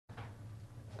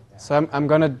So I'm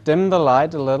going to dim the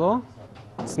light a little.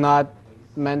 It's not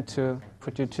meant to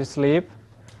put you to sleep.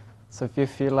 So if you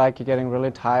feel like you're getting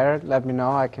really tired, let me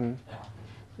know. I can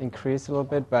increase a little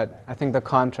bit, but I think the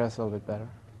contrast is a little bit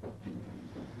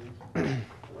better.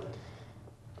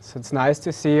 So it's nice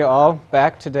to see you all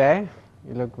back today.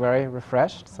 You look very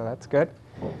refreshed, so that's good.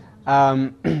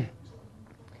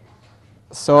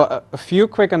 So a few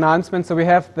quick announcements. So we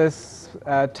have this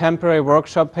temporary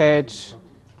workshop page.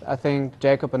 I think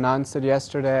Jacob announced it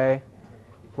yesterday,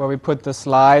 where we put the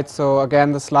slides. So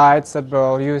again, the slides that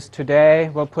we'll use today,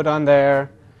 we'll put on there.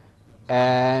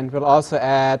 And we'll also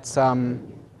add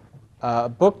some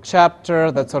book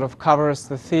chapter that sort of covers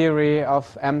the theory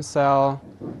of MCell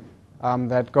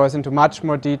that goes into much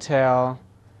more detail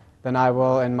than I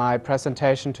will in my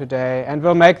presentation today. And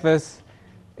we'll make this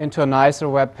into a nicer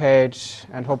web page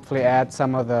and hopefully add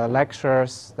some of the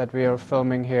lectures that we are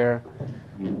filming here.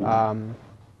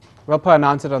 We'll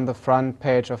announce it on the front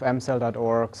page of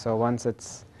mcell.org, so once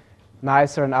it's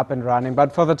nicer and up and running.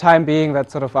 But for the time being,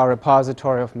 that's sort of our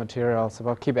repository of material, so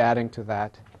we'll keep adding to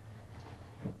that.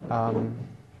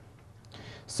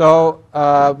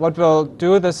 What we'll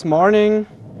do this morning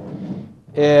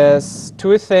is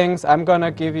two things. I'm going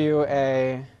to give you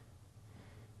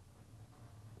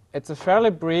it's a fairly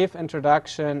brief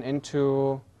introduction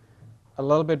into a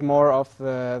little bit more of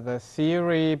the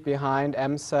theory behind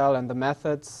MCell and the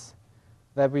methods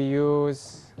that we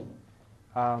use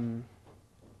in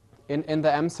the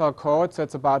MCell code. So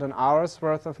it's about an hour's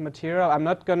worth of material. I'm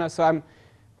going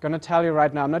to tell you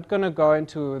right now, I'm not going to go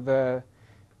into the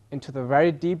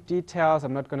very deep details.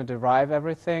 I'm not going to derive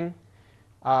everything.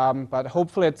 But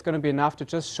hopefully it's going to be enough to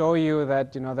just show you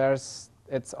that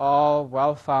it's all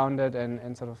well-founded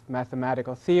in sort of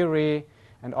mathematical theory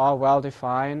and all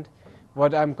well-defined.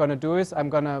 What I'm going to do is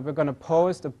we're going to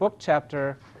post a book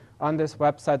chapter on this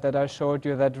website that I showed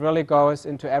you that really goes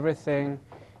into everything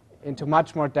into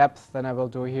much more depth than I will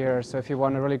do here. So if you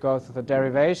want to really go through the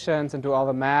derivations and do all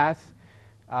the math,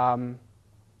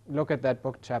 look at that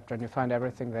book chapter and you find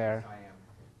everything there.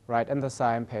 Right, and the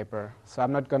SciEM paper. So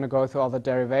I'm not going to go through all the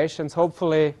derivations.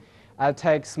 Hopefully I'll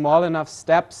take small enough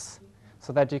steps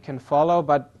so that you can follow,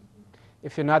 but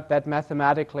if you're not that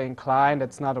mathematically inclined,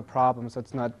 it's not a problem. So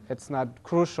it's not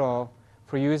crucial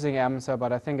for using MCell,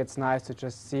 but I think it's nice to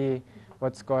just see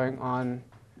what's going on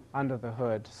under the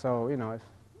hood. So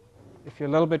if you're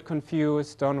a little bit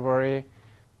confused, don't worry.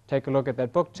 Take a look at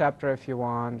that book chapter if you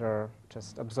want, or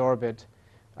just absorb it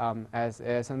as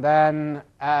is. And then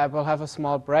we'll have a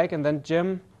small break, and then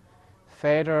Jim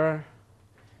Fader,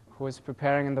 who is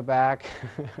preparing in the back,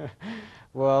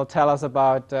 will tell us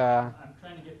about... I'm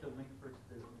trying to get the link for the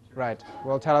material. Right.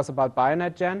 Will tell us about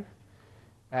BionetGen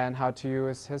and how to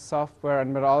use his software.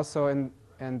 And we'll also, and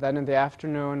then in the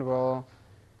afternoon,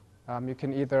 you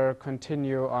can either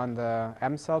continue on the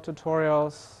MCell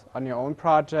tutorials on your own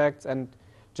projects, and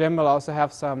Jim will also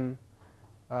have some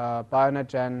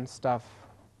BionetGen stuff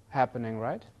happening,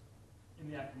 right?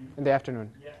 In the afternoon. In the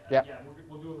afternoon. Yeah.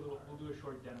 We'll do a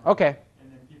short demo. Okay.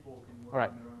 And then people can work All right.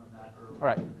 on their own on that or All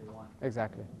right. whatever they want.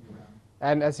 Exactly.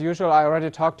 And as usual, I already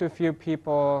talked to a few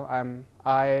people.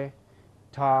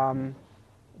 Tom,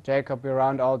 Jacob, we're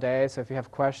around all day. So if you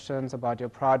have questions about your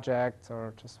project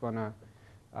or just want to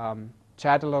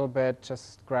chat a little bit,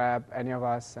 just grab any of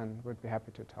us and we'd be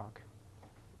happy to talk.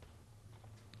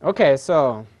 Okay,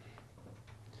 so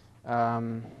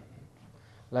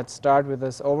let's start with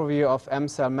this overview of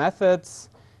MCell methods.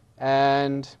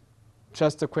 And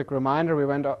just a quick reminder,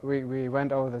 we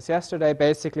went over this yesterday.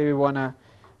 Basically, we want to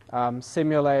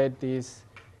simulate these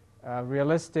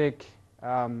realistic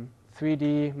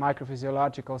 3D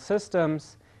microphysiological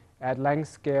systems at length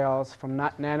scales from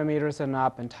nanometers and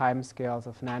up and time scales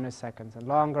of nanoseconds and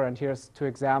longer. And here's two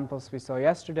examples we saw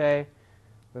yesterday.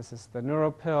 This is the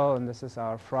neuropill, and this is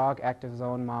our frog active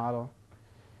zone model.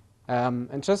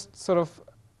 And just sort of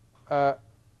a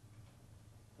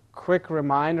quick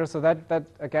reminder, so that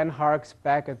again harks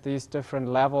back at these different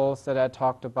levels that I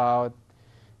talked about,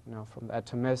 from the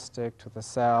atomistic to the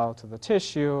cell to the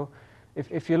tissue.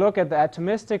 If you look at the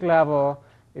atomistic level,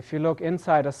 if you look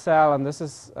inside a cell, and this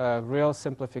is a real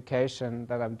simplification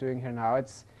that I'm doing here now,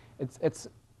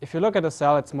 if you look at a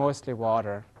cell, it's mostly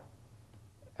water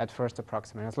at first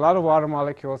approximation. There's a lot of water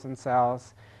molecules in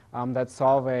cells that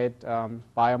solvate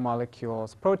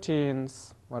biomolecules,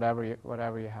 proteins, whatever you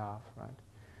have, right?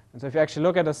 And so if you actually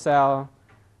look at a cell,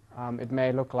 it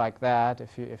may look like that.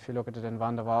 If you look at it in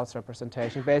van der Waals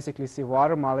representation, you basically see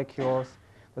water molecules.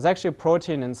 There's actually a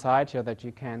protein inside here that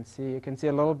you can't see. You can see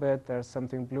a little bit. There's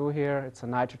something blue here. It's a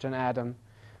nitrogen atom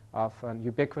of an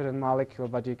ubiquitin molecule,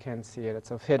 but you can't see it. It's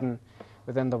sort of hidden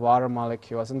within the water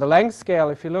molecules. And the length scale,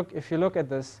 if you look at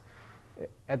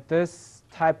this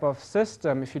type of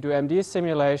system, if you do MD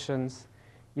simulations,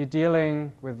 you're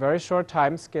dealing with very short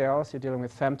time scales. You're dealing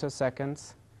with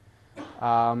femtoseconds.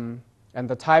 And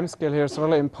the time scale here is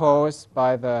really imposed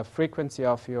by the frequency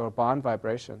of your bond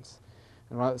vibrations.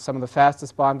 And some of the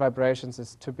fastest bond vibrations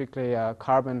is typically a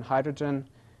carbon-hydrogen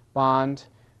bond,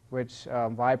 which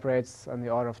vibrates on the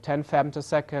order of 10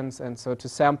 femtoseconds. And so to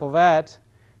sample that,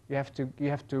 your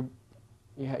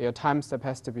time step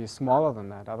has to be smaller than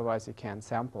that. Otherwise, you can't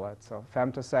sample it. So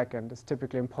femtosecond is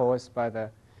typically imposed by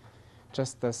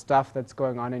just the stuff that's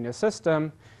going on in your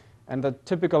system. And the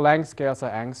typical length scales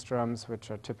are angstroms,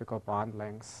 which are typical bond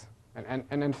lengths. And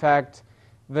in fact,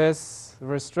 this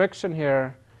restriction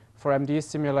here for MD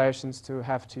simulations to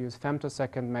have to use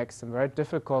femtosecond makes them very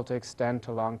difficult to extend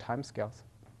to long time scales.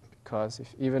 Because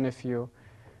even if you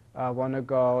want to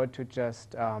go to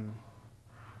just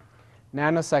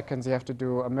nanoseconds, you have to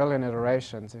do 1,000,000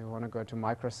 iterations. If you want to go to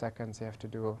microseconds, you have to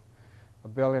do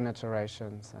 1,000,000,000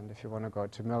 iterations. And if you want to go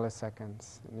to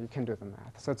milliseconds, you can do the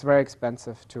math. So it's very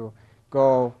expensive to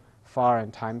go far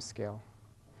in time scale.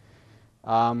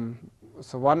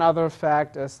 So one other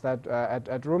fact is that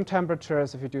at room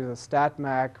temperatures, if you do the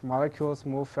StatMech, molecules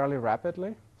move fairly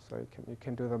rapidly. So you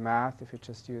can do the math if you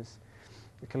just use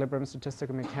equilibrium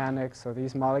statistical mechanics. So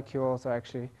these molecules are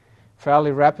actually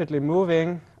fairly rapidly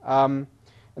moving. And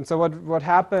so what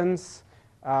happens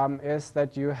is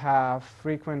that you have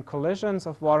frequent collisions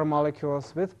of water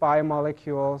molecules with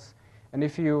biomolecules. And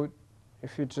if you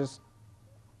just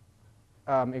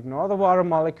ignore the water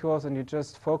molecules and you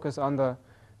just focus on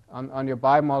your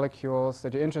biomolecules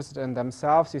that you're interested in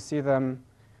themselves, you see them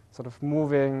sort of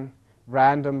moving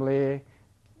randomly.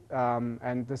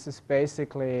 And this is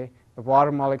basically the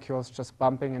water molecules just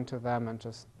bumping into them and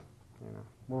just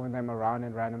moving them around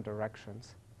in random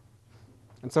directions.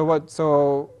 And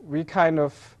so we kind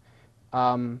of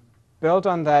built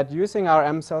on that using our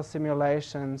M-cell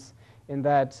simulations in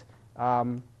that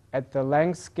at the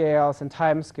length scales and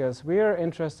time scales we're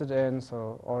interested in,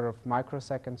 so order of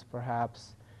microseconds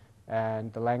perhaps,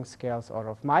 and the length scales order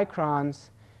of microns,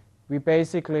 we'll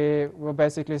basically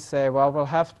say, well, we'll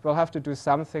have to do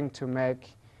something to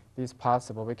make these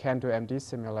possible. We can't do MD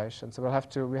simulations, so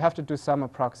we have to do some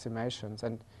approximations,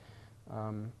 and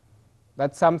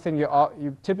that's something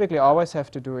you typically always have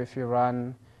to do if you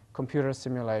run computer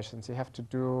simulations. You have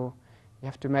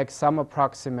to make some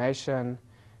approximation.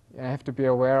 You have to be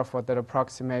aware of what that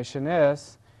approximation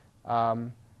is,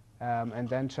 and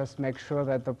then just make sure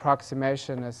that the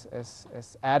approximation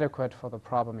is adequate for the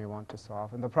problem you want to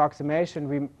solve. And the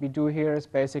approximation we do here is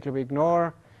basically we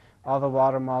ignore all the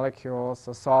water molecules,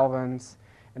 the solvents,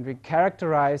 and we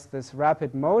characterize this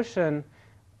rapid motion,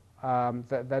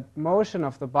 that motion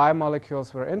of the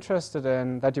biomolecules we're interested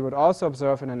in, that you would also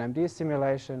observe in an MD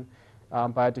simulation,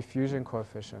 by a diffusion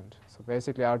coefficient. So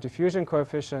basically our diffusion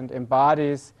coefficient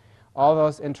embodies all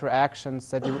those interactions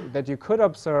that you could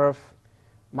observe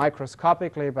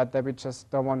microscopically, but that we just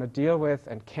don't want to deal with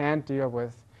and can't deal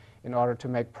with in order to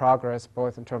make progress,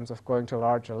 both in terms of going to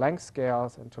larger length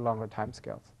scales and to longer time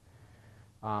scales.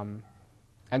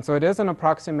 And so it is an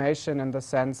approximation in the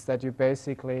sense that you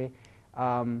basically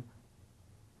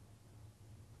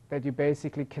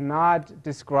cannot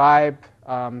describe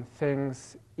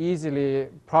things easily,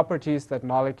 properties that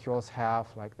molecules have,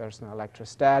 like there's no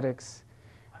electrostatics.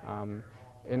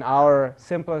 In our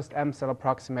simplest M-cell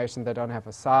approximation, they don't have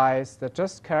a size. They're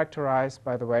just characterized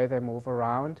by the way they move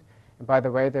around and by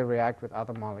the way they react with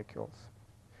other molecules.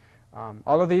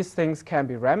 All of these things can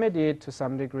be remedied to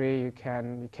some degree. You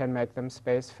can make them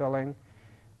space-filling,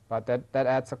 but that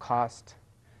adds a cost.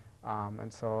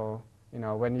 And so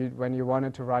when you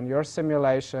wanted to run your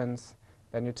simulations,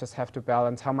 then you just have to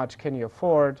balance how much can you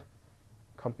afford,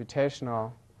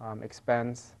 computational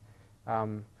expense.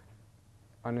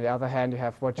 On the other hand, you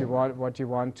have what you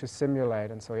want to simulate,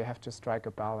 and so you have to strike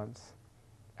a balance.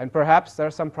 And perhaps there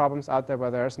are some problems out there where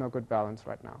there is no good balance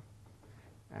right now,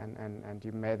 and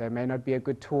there may not be a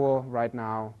good tool right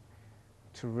now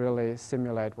to really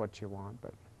simulate what you want.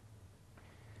 But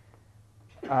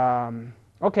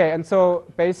okay, and so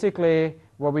basically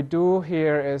what we do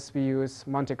here is we use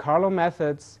Monte Carlo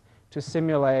methods to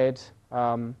simulate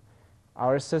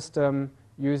our system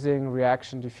using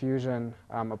reaction diffusion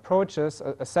approaches.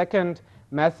 A second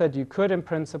method you could in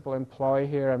principle employ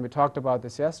here, and we talked about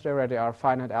this yesterday already, are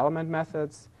finite element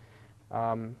methods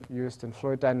used in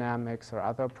fluid dynamics or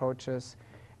other approaches.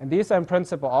 And these are in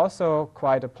principle also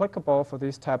quite applicable for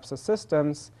these types of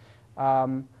systems,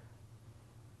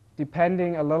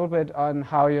 depending a little bit on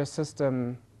how your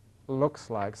system looks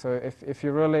like. So if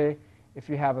you really If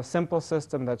you have a simple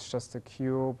system that's just a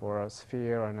cube or a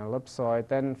sphere or an ellipsoid,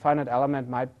 then finite element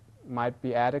might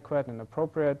be adequate and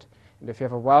appropriate. And if you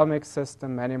have a well-mixed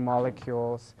system, many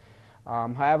molecules.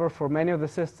 However, for many of the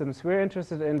systems we're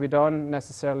interested in, we don't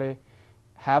necessarily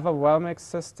have a well-mixed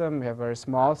system. We have very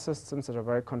small systems that are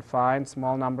very confined,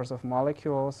 small numbers of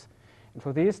molecules. And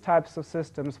for these types of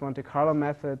systems, Monte Carlo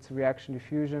methods, reaction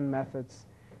diffusion methods,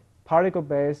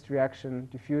 particle-based reaction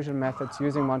diffusion methods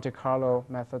using Monte Carlo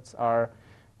methods are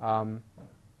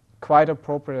quite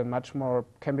appropriate and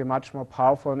can be much more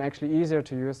powerful and actually easier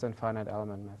to use than finite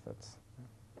element methods.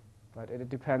 But it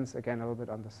depends, again, a little bit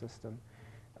on the system.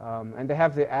 And they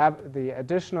have the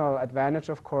additional advantage,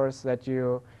 of course, that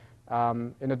you,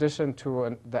 in addition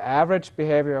to the average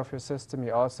behavior of your system,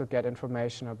 you also get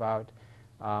information about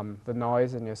the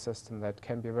noise in your system that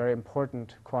can be a very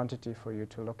important quantity for you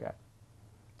to look at.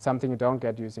 Something you don't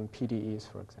get using PDEs,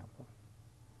 for example.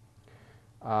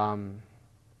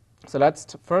 So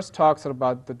let's first talk sort of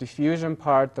about the diffusion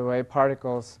part, the way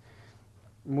particles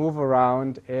move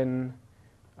around in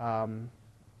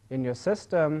your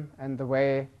system, and the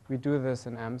way we do this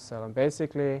in EMCEL. And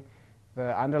basically,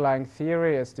 the underlying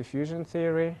theory is diffusion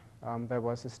theory that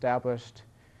was established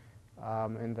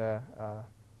in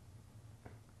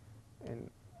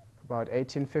about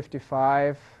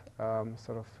 1855,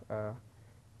 sort of a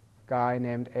guy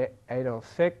named Adolf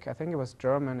Fick, I think he was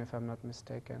German if I'm not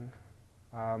mistaken,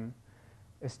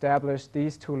 established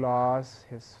these two laws,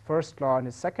 his first law and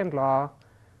his second law.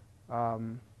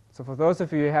 So for those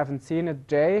of you who haven't seen it,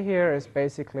 J here is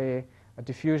basically a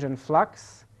diffusion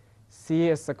flux. C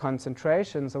is the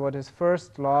concentration. So what his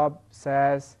first law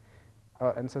says,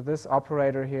 and so this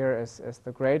operator here is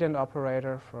the gradient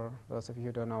operator, for those of you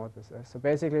who don't know what this is. So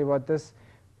basically what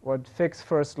Fick's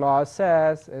first law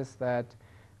says is that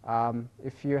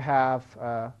if you have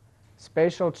a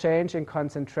spatial change in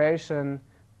concentration,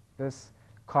 this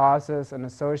causes an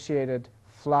associated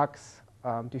flux,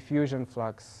 diffusion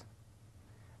flux.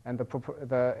 And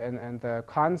the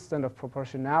constant of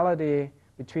proportionality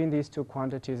between these two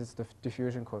quantities is the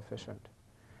diffusion coefficient.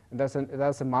 And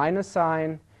there's a minus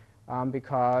sign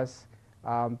because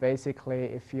basically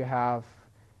if you have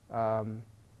a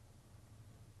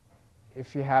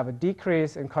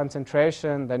decrease in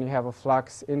concentration, then you have a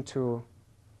flux into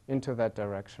that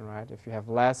direction, right? If you have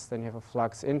less, then you have a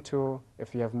flux into.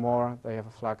 If you have more, then you have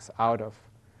a flux out of.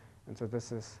 And so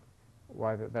this is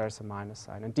why there's a minus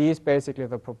sign. And D is basically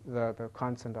the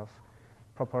constant of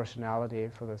proportionality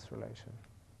for this relation.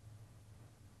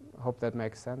 I hope that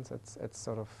makes sense. It's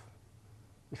sort of,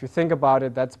 if you think about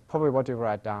it, that's probably what you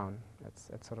write down. It's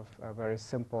sort of a very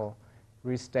simple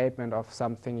restatement of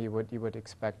something you would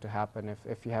expect to happen.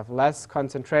 If you have less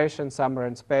concentration somewhere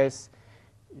in space,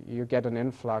 you get an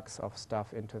influx of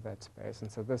stuff into that space.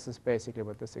 And so this is basically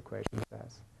what this equation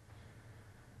says.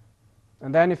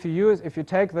 And then if you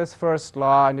take this first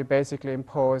law and you basically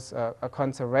impose a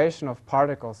conservation of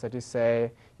particles, that you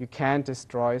say you can't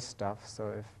destroy stuff. So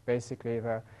if basically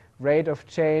the rate of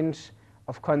change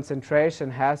of concentration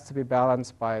has to be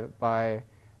balanced by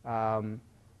a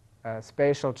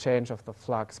spatial change of the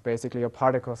flux. Basically, your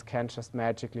particles can't just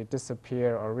magically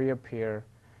disappear or reappear.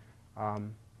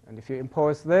 And if you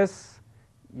impose this,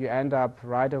 you end up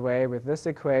right away with this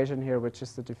equation here, which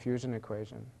is the diffusion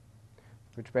equation,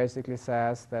 which basically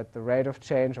says that the rate of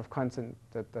change of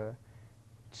that the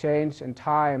change in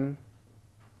time,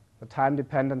 the time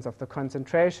dependence of the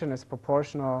concentration is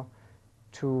proportional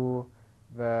to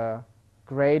the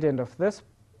gradient of this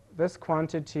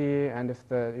quantity, and if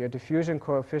your diffusion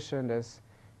coefficient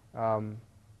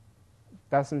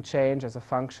doesn't change as a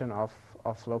function of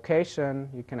location,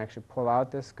 you can actually pull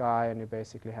out this guy, and you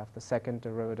basically have the second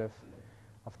derivative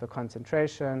of the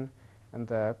concentration, and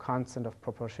the constant of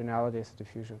proportionality is the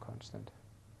diffusion constant.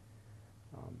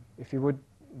 If you would,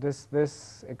 this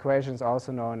equation is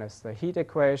also known as the heat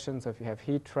equation. So if you have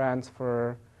heat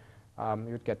transfer,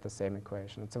 you would get the same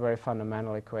equation. It's a very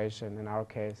fundamental equation. In our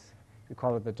case, we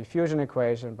call it the diffusion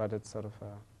equation, but it's sort of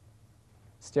a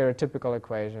stereotypical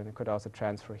equation. It could also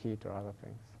transfer heat or other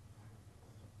things.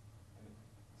 And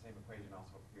the same equation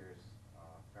also appears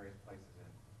various places in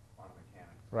quantum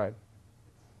mechanics. Right.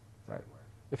 It's Right. everywhere.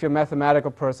 If you're a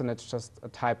mathematical person, it's just a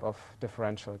type of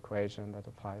differential equation that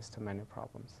applies to many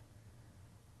problems.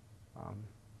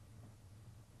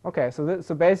 Okay,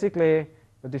 so basically,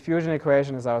 the diffusion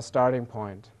equation is our starting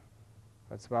point.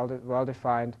 It's well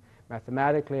defined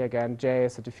mathematically. Again, J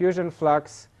is the diffusion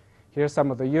flux. Here's some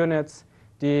of the units.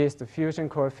 D is the diffusion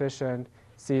coefficient.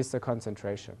 C is the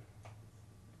concentration.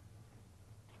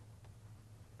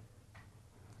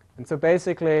 And so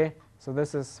basically, so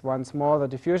this is once more the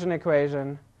diffusion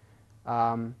equation.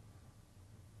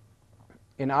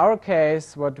 in our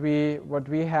case, what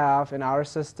we have in our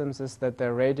systems is that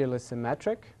they're radially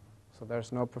symmetric, so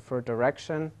there's no preferred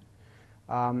direction.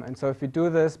 And so if we do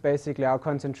this, basically our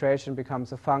concentration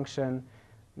becomes a function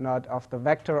not of the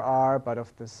vector r, but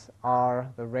of this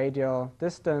r, the radial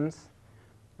distance.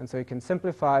 And so you can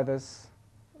simplify this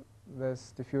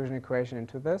diffusion equation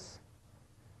into this.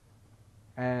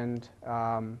 And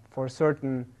for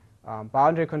certain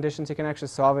boundary conditions, you can actually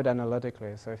solve it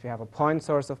analytically. So if you have a point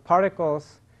source of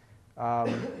particles,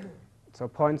 so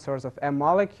point source of m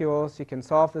molecules, you can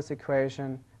solve this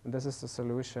equation, and this is the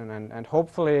solution. And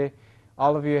hopefully,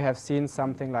 all of you have seen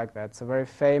something like that. It's a very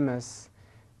famous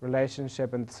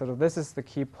relationship, and sort of this is the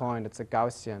key point. It's a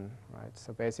Gaussian, right?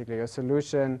 So basically, your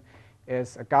solution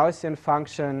is a Gaussian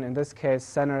function, in this case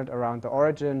centered around the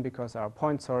origin, because our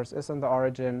point source is on the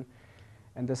origin.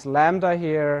 And this lambda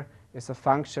here is a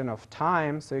function of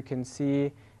time. So you can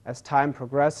see as time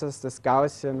progresses, this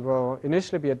Gaussian will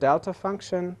initially be a delta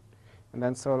function, and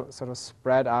then sort of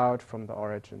spread out from the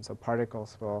origin. So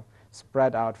particles will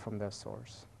spread out from their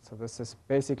source. So this is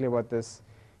basically what this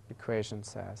equation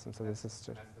says. And so this is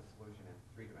just That's the solution in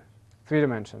 3 dimensions. 3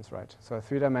 dimensions, right? So a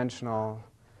 3-dimensional.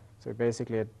 So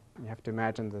basically, you have to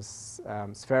imagine this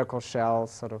spherical shell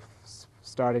sort of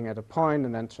starting at a point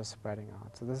and then just spreading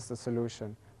out. So this is the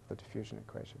solution of the diffusion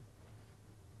equation.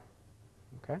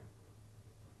 Okay.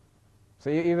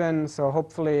 So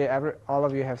hopefully all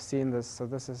of you have seen this. So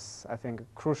this is, I think, a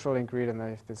crucial ingredient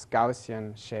of this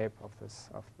Gaussian shape of this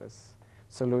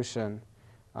solution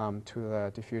to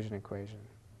the diffusion equation.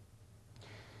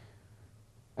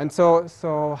 And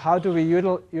so how do we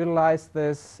utilize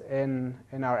this in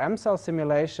our M-cell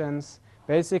simulations?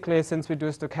 Basically, since we do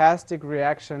stochastic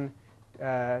reaction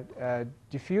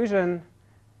diffusion,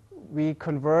 we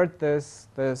convert this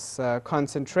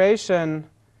concentration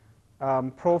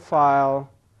profile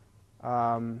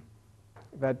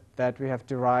that we have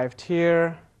derived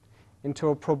here into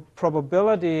a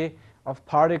probability of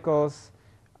particles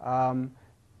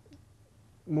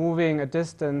moving a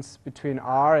distance between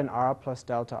r and r plus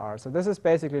delta r. So this is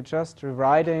basically just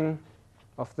rewriting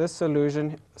of this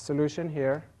solution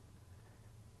here.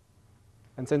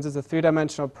 And since it's a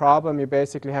 3-dimensional problem, you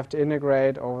basically have to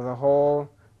integrate over the whole,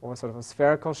 over sort of a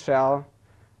spherical shell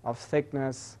of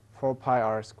thickness 4 pi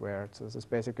r squared. So this is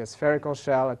basically a spherical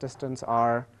shell at distance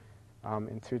r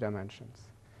in 3 dimensions.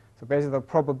 So basically the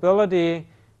probability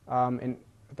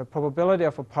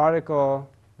of a particle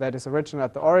that is original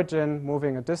at the origin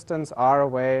moving a distance r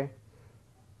away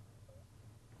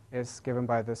is given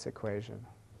by this equation,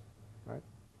 right?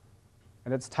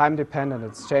 And it's time dependent.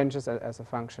 It changes as a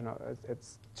function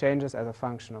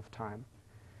of time.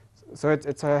 So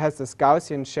it has this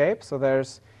Gaussian shape. So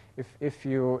there's if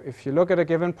you look at a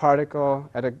given particle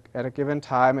at a given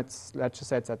time, let's just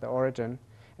say it's at the origin,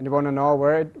 and you want to know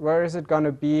where is it going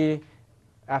to be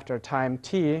after time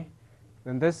t,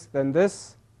 then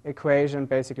this equation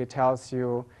basically tells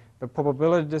you the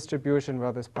probability distribution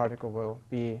where this particle will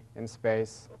be in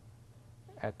space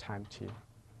at time t.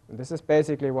 And this is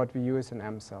basically what we use in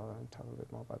M-cell. I'll tell a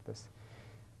bit more about this.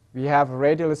 We have a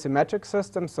radially symmetric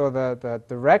system, so the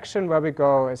direction where we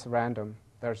go is random.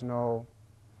 There's no,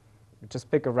 we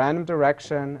just pick a random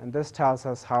direction, and this tells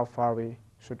us how far we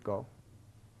should go.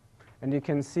 And you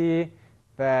can see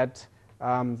that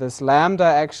this lambda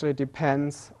actually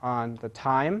depends on the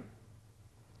time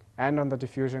and on the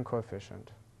diffusion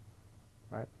coefficient,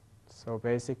 right? So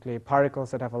basically, particles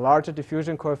that have a larger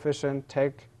diffusion coefficient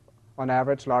take, on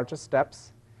average, larger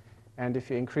steps. And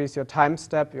if you increase your time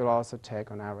step, you'll also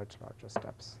take, on average, larger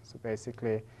steps. So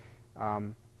basically,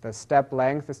 the step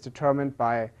length is determined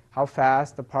by how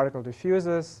fast the particle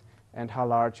diffuses and how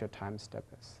large your time step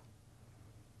is.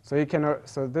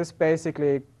 So this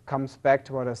basically comes back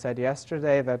to what I said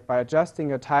yesterday, that by adjusting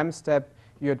your time step,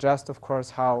 you adjust, of course,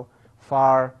 how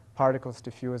far particles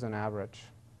diffuse on average.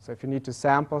 So if you need to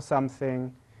sample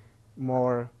something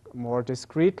more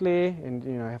discretely, and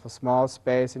you have a small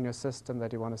space in your system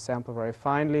that you want to sample very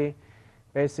finely,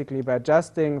 basically by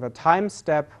adjusting the time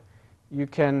step,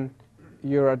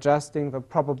 you're adjusting the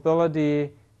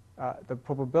probability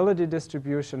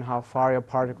distribution, how far your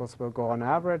particles will go on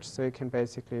average, so you can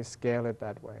basically scale it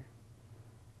that way.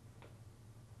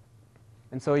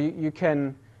 And so you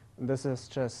can, and this is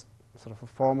just sort of a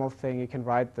formal thing, you can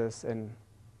write this in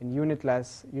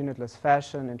unitless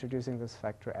fashion, introducing this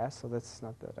factor s, so that's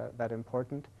not that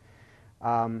important.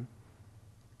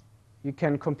 You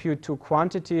can compute 2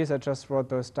 quantities. I just wrote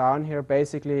those down here.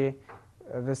 Basically,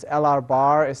 this LR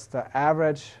bar is the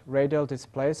average radial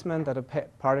displacement that a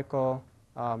particle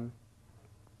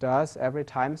does every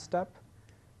time step.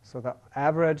 So the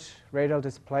average radial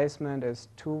displacement is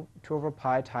 2 over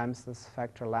pi times this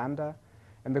factor lambda.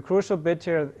 And the crucial bit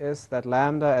here is that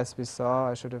lambda, as we saw,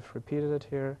 I should have repeated it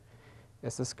here,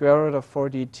 is the square root of 4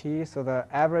 dt. So the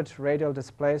average radial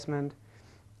displacement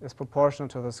is proportional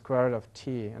to the square root of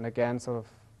t. And again, sort of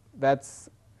that's,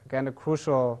 again, a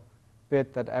crucial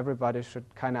bit that everybody should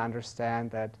kind of understand,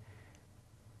 that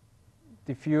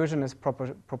diffusion is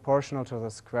proportional to the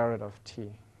square root of t.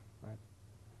 Right?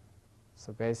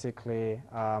 So basically,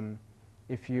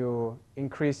 if you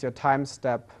increase your time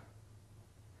step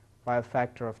by a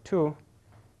factor of 2,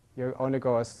 you only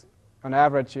go as, on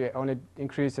average, you only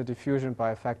increase your diffusion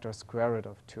by a factor of square root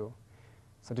of 2.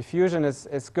 So diffusion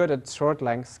is good at short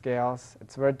length scales.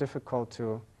 It's very difficult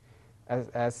to,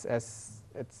 it's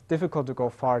difficult to go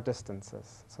far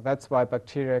distances. So that's why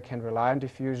bacteria can rely on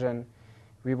diffusion.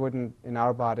 We wouldn't, in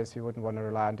our bodies, we wouldn't want to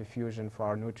rely on diffusion for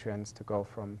our nutrients to go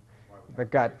from the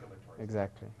gut.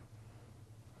 Exactly.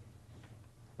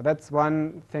 But that's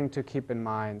one thing to keep in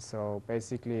mind. So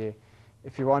basically,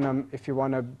 if you want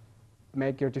to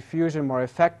make your diffusion more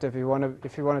effective, if you want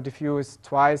to diffuse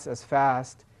twice as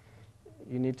fast,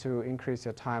 you need to increase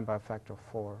your time by a factor of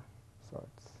 4. So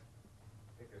it's.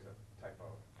 I think there's a typo.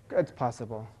 It's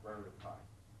possible. Square root of pi.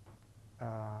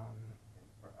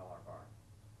 For LR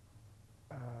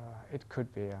bar. It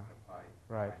could be, yeah. Pi,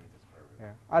 Right. pi needs a square root.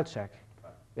 Yeah, I'll check.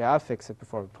 Yeah, I'll fix it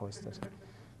before we post it.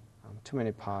 Too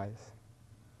many pies.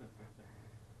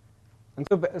 And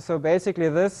so basically,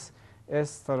 this is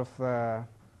sort of the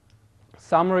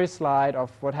summary slide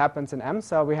of what happens in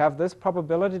M-cell. We have this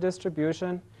probability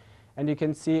distribution, and you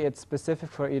can see it's specific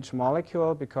for each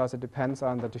molecule because it depends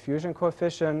on the diffusion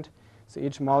coefficient. So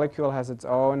each molecule has its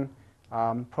own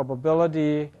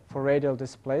probability for radial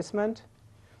displacement.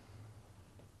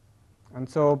 And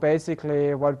so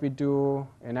basically, what we do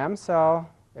in M-cell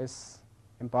is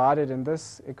embodied in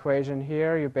this equation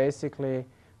here. You basically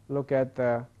look at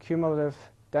the cumulative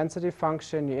density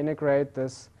function. You integrate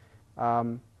this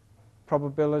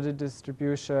probability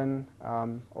distribution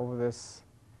over this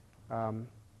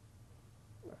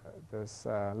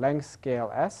length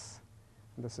scale S.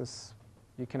 This is,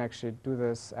 you can actually do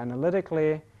this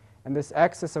analytically. And this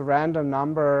X is a random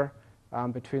number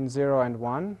between 0 and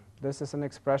 1. This is an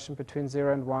expression between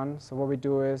 0 and 1. So what we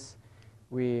do is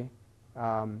we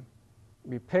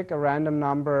pick a random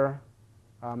number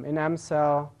in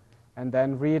M-cell and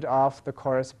then read off the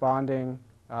corresponding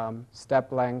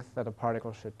step length that a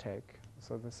particle should take.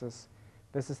 So this is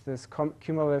this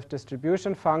cumulative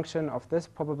distribution function of this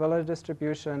probability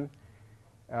distribution.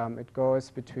 It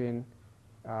goes between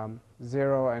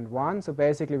 0 and 1. So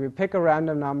basically, we pick a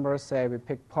random number. Say we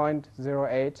pick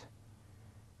 0.08.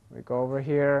 We go over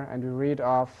here and we read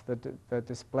off the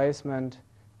displacement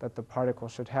that the particle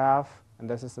should have, and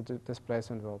this is the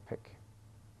displacement we'll pick.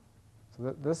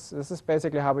 So this is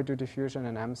basically how we do diffusion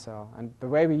in M-cell. And the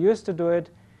way we used to do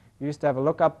it, we used to have a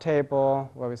lookup table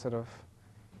where we sort of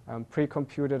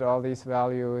pre-computed all these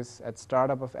values at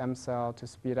startup of M-cell to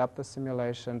speed up the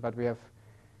simulation. But we have,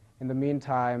 in the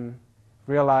meantime,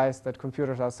 realized that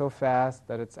computers are so fast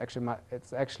that it's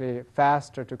actually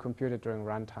faster to compute it during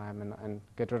runtime and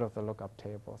get rid of the lookup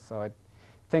table. So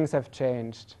things have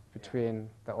changed between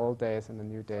the old days and the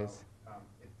new days. So,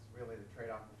 it's really the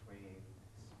trade-off between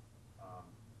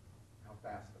how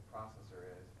fast the processor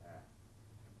is at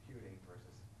computing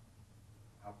versus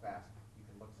how fast you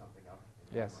can look something up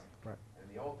in memory. Yes, right. And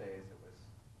in the old days, it was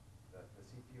the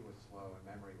CPU was slow and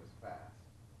memory was fast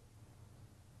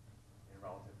in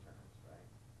relative terms, right?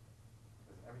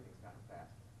 Because everything's gotten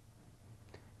faster.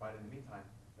 But in the meantime,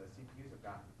 the CPUs have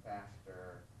gotten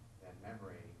faster than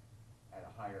memory at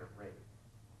a higher rate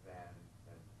than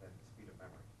the speed of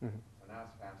memory. Mm-hmm. So now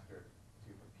it's faster to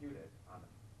compute it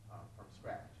from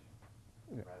scratch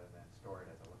rather than store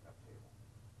it as a lookup table.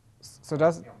 So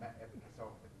does You know, so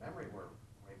if memory were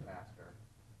way faster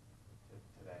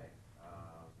today,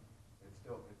 it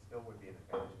still would be an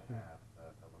advantage to have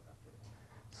the lookup table.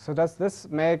 So does this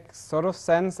make sort of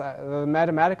sense? The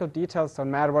mathematical details don't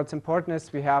matter. What's important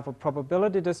is we have a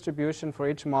probability distribution for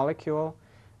each molecule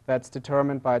that's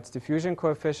determined by its diffusion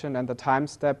coefficient and the time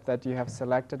step that you have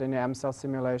selected in your M-cell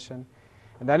simulation.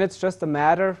 And then it's just a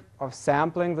matter of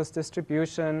sampling this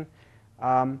distribution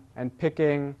and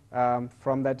picking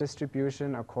from that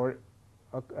distribution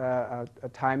a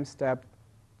time step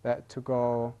that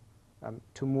to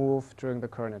move during the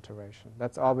current iteration.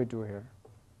 That's all we do here.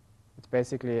 It's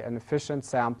basically an efficient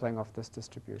sampling of this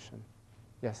distribution.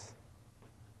 Yes?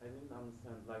 I didn't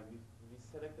understand. Like we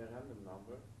select a random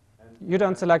number. And You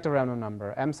don't select a random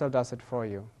number. M-cell does it for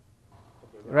you.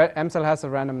 Okay, M-cell has a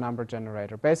random number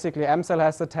generator. Basically, M-cell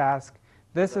has the task.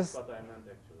 That's what I meant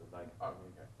actually.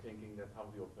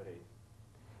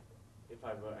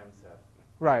 fiber M cell.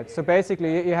 Right. So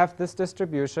basically, you have this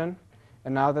distribution,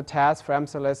 and now the task for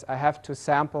MCell is I have to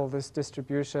sample this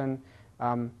distribution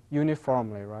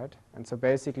uniformly, right? And so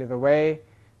basically, the way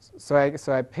I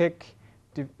pick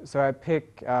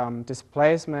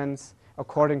displacements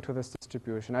according to this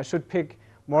distribution. I should pick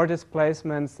more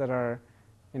displacements that are,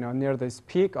 near this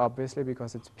peak, obviously,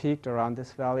 because it's peaked around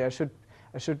this value. I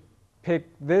should pick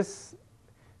this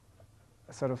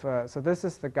sort of. So this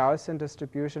is the Gaussian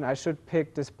distribution. I should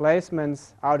pick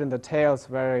displacements out in the tails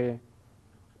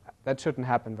that shouldn't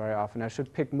happen very often. I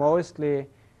should pick mostly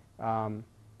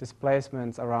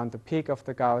displacements around the peak of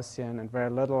the Gaussian and very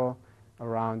little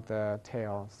around the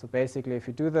tail. So basically, if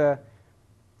you do the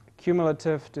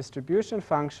cumulative distribution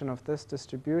function of this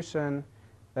distribution,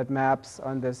 that maps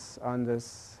on this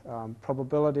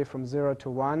probability from 0 to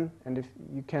 1. And if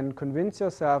you can convince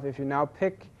yourself, if you now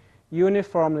pick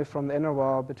uniformly from the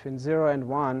interval between 0 and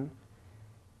 1,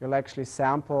 you'll actually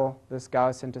sample this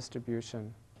Gaussian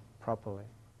distribution properly.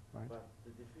 Right? But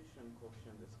the diffusion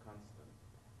coefficient is constant.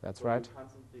 That's so right. You're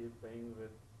constantly playing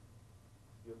with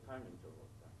your time interval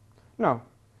then. No.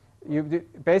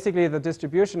 Basically, the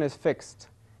distribution is fixed.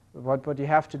 What you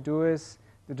have to do is,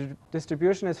 the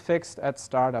distribution is fixed at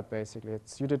startup, basically.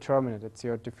 You determine it. It's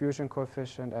your diffusion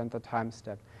coefficient and the time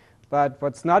step. But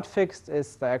what's not fixed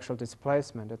is the actual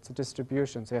displacement. It's a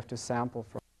distribution, so you have to sample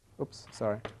from. Oops,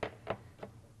 sorry.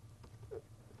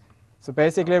 So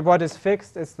basically, what is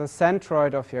fixed is the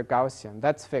centroid of your Gaussian.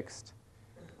 That's fixed.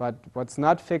 But what's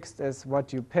not fixed is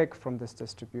what you pick from this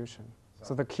distribution.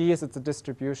 So the key is it's a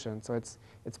distribution. So it's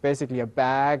basically a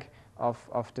bag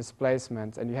of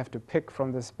displacements, and you have to pick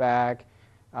from this bag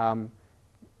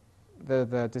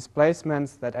the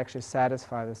displacements that actually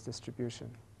satisfy this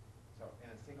distribution. So in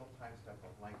a single time step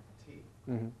of length t,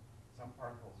 Mm-hmm. some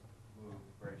particles move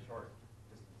very short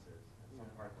distances, and some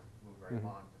particles move very Mhm.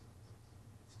 long distances.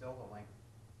 It's still the length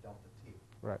delta t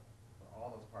Right. for all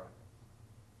those particles.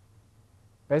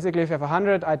 Basically, if you have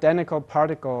 100 identical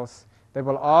particles, they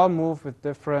will all move with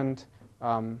different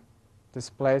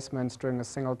displacements during a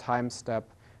single time step.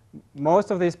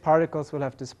 Most of these particles will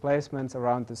have displacements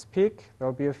around this peak. There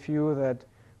will be a few that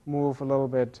move a little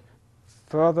bit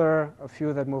further, a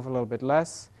few that move a little bit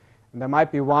less. And there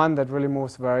might be one that really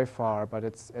moves very far, but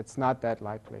it's not that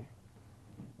likely.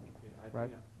 Okay, I Right.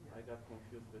 think I got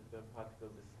confused with the particle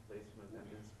displacement and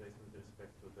the displacement with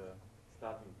respect to the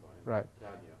starting point. Right.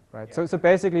 Radio. Right. Yeah. So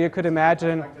basically, you could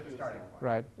imagine. Back to the starting point.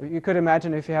 Right. You could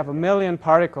imagine if you have 1,000,000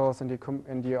 particles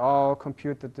and you all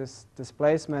compute the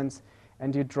displacements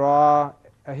and you draw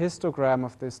a histogram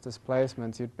of these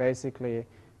displacements, you'd basically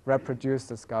reproduce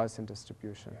this Gaussian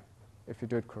distribution if you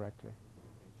do it correctly.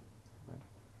 Right.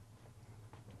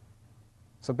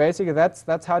 So basically,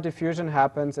 that's how diffusion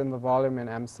happens in the volume in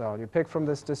M cell. You pick from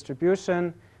this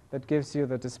distribution that gives you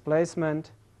the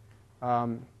displacement.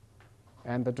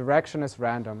 And the direction is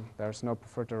random. There's no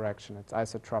preferred direction. It's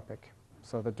isotropic.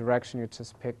 So the direction you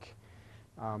just pick.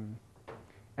 And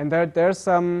there's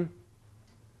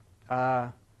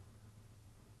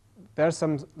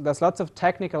lots of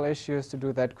technical issues to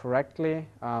do that correctly.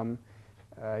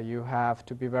 You have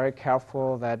to be very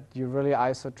careful that you're really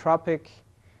isotropic.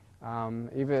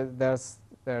 Even there's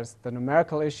the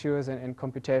numerical issues in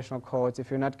computational codes.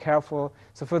 If you're not careful,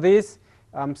 so for these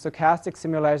stochastic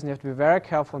simulations, you have to be very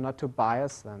careful not to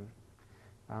bias them.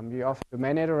 You often do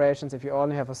many iterations. If you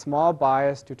only have a small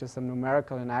bias due to some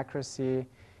numerical inaccuracy,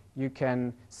 you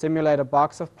can simulate a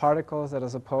box of particles that are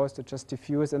supposed to just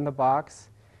diffuse in the box.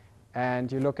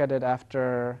 And you look at it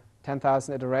after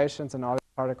 10,000 iterations, and all the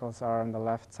particles are on the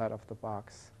left side of the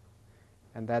box.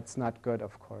 And that's not good,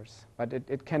 of course. But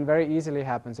it can very easily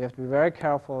happen. So you have to be very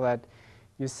careful that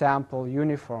you sample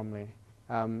uniformly,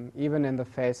 even in the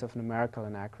face of numerical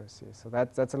inaccuracy. So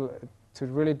to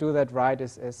really do that right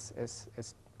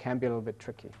can be a little bit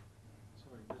tricky.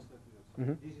 Sorry, just let me ask.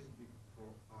 Mhm. This is big for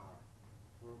R.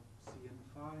 For C and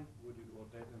phi, would you go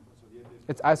that and so the end is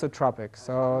It's isotropic,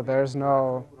 so there's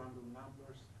no. random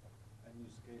numbers, and you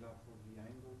scale up for the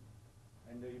angle,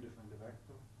 and then you define the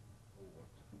vector, or what?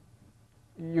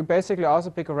 You basically also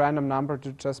pick a random number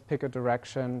to just pick a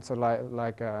direction, so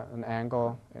like an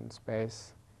angle in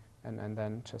space, and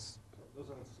then just. So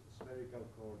those are spherical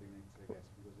coordinates, I guess,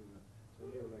 because so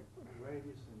you have like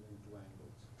radius and then two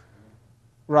angles.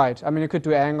 Right. I mean, you could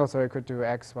do angles, or you could do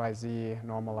x, y, z,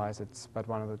 normalize it, but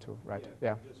one of the two. Right.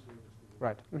 Yeah. Just to understand.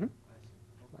 Right. Mm-hmm. I see.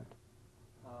 Okay.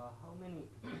 How many,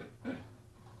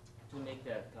 to make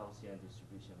that Gaussian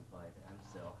distribution by the M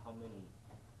cell, how many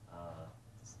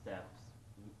steps,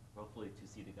 roughly to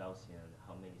see the Gaussian,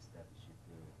 how many steps you should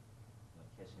do? My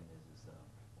question is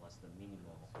what's the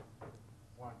minimal?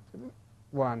 One.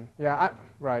 1. Yeah,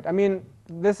 right. I mean,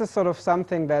 this is sort of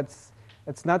something that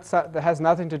has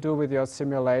nothing to do with your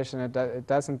simulation. It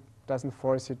doesn't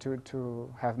force you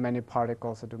to have many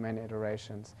particles or do many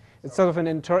iterations. It's sort of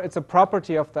it's a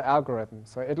property of the algorithm.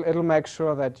 So it'll make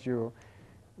sure that you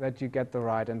get the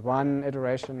right. And 1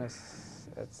 iteration is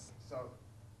So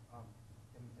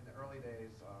in the early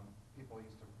days, people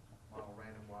used to model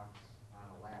random walks on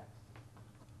a lattice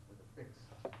with a fixed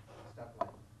step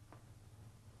length,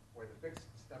 where the fixed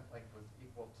step length was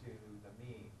equal to the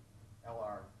mean,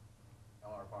 LR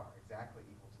bar, exactly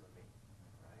equal to the mean,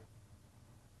 right?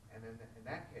 And then in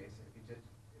that case, if you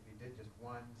did just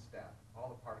 1 step,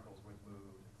 all the particles would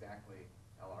move exactly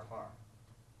LR bar.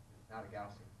 It's not a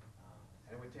Gaussian.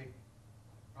 And it would take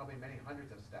probably many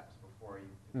hundreds of steps before you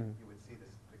would see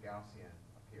the Gaussian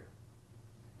appear.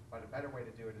 But a better way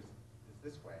to do it is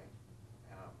this way,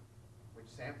 which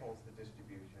samples the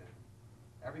distribution.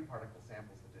 Every particle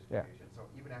samples the distribution. Yeah. So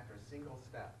even after a single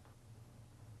step,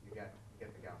 you get the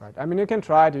Gaussian. Right. I mean, you can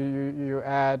try to you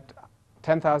add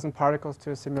 10,000 particles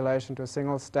to a simulation to a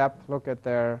single step, look at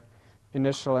their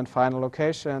initial and final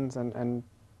locations, and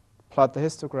plot the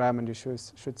histogram, and you should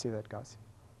see that Gaussian.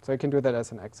 So you can do that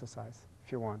as an exercise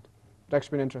if you want. It'd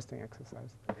actually be an interesting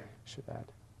exercise. Yeah. You should add.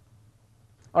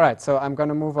 All right, so I'm going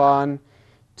to move on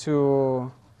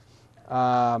to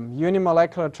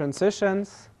unimolecular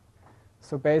transitions.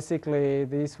 So basically,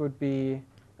 these would be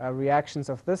reactions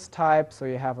of this type. So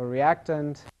you have a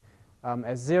reactant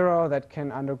S0 that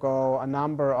can undergo a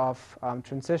number of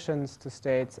transitions to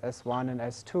states S1 and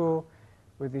S2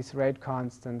 with these rate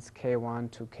constants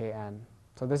K1 to Kn.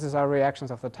 So this is our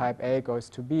reactions of the type A goes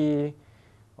to B,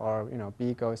 or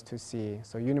B goes to C.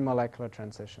 So unimolecular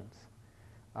transitions.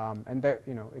 And there,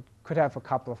 it could have a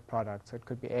couple of products. So it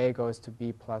could be A goes to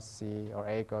B plus C, or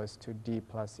A goes to D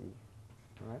plus E.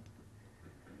 All right?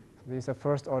 So these are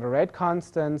first order rate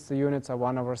constants. The units are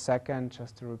 1/2,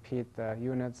 just to repeat the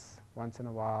units once in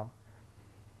a while.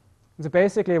 So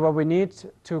basically what we need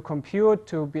to compute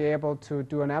to be able to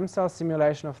do an M-cell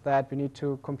simulation of that, we need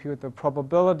to compute the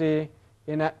probability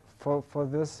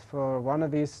for one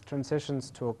of these transitions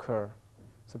to occur.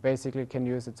 So basically, it can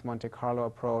use its Monte Carlo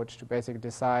approach to basically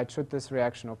decide should this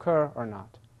reaction occur or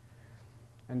not.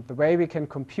 And the way we can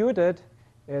compute it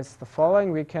is the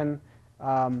following: we can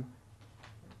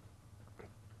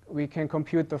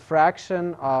compute the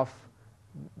fraction of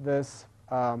this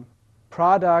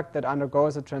product that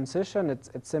undergoes a transition. It's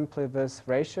simply this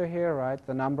ratio here, right?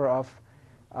 The number of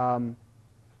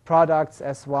products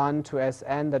S1 to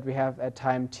Sn that we have at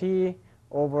time t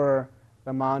over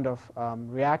the amount of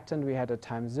reactant we had at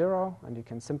time 0, and you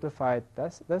can simplify it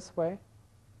this way.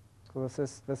 So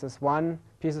this is one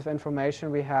piece of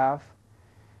information we have.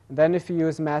 And then if you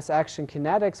use mass action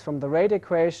kinetics from the rate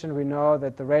equation, we know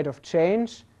that the rate of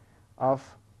change of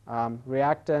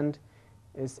reactant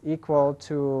is equal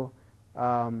to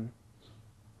the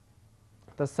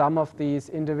sum of these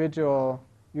individual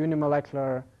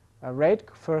unimolecular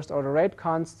first order rate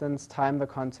constants times the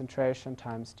concentration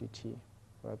times dt.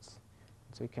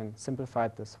 So you can simplify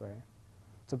it this way.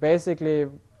 So basically,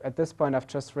 at this point, I've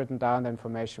just written down the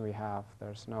information we have.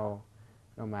 There's no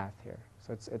math here.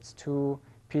 So it's 2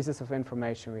 pieces of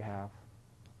information we have.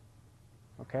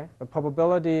 Okay? The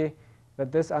probability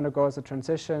that this undergoes a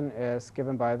transition is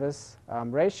given by this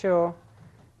ratio.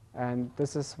 And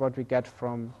this is what we get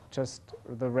from just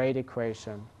the rate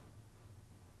equation.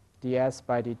 ds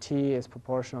by dt is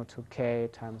proportional to k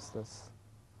times this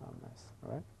s.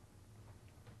 All right?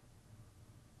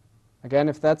 Again,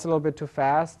 if that's a little bit too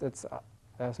fast,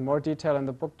 there's more detail in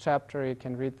the book chapter. You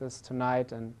can read this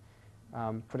tonight and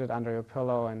put it under your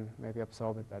pillow and maybe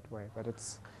absorb it that way. But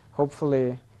it's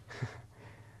hopefully...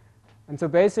 And so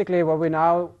basically what we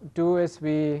now do is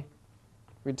we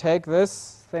take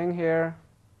this thing here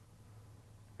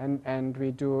and we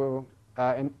do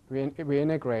we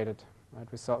integrate it.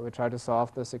 Right? We try to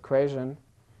solve this equation.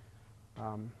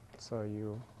 So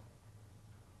you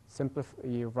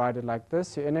write it like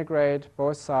this. You integrate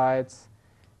both sides,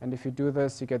 and if you do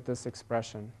this, you get this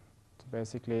expression. So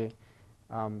basically,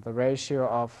 the ratio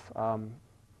of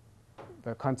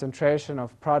the concentration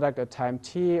of product at time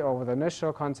t over the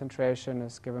initial concentration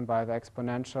is given by the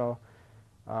exponential,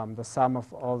 the sum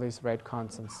of all these rate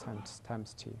constants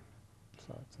times t.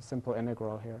 So it's a simple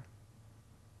integral here.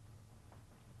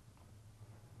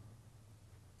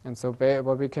 And so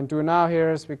what we can do now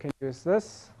here is we can use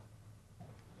this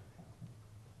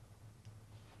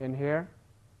in here.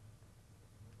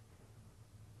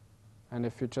 And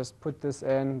if you just put this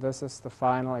in, this is the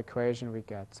final equation we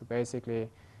get. So basically,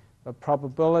 the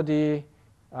probability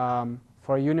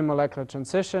for unimolecular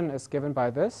transition is given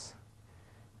by this.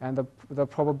 And the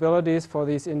probabilities for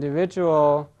these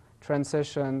individual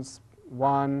transitions,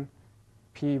 1,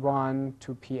 P1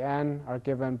 to Pn, are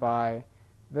given by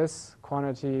this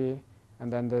quantity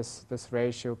and then this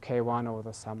ratio K1 over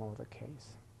the sum over the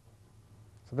Ks.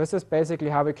 So this is basically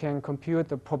how we can compute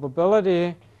the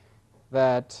probability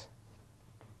that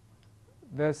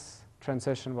this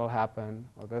transition will happen,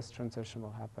 or this transition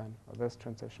will happen, or this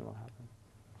transition will happen.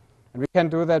 And we can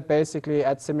do that basically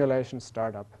at simulation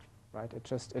startup, right?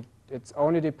 It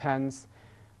only depends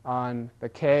on the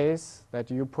Ks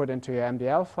that you put into your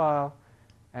MDL file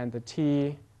and the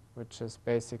T, which is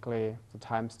basically the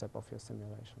time step of your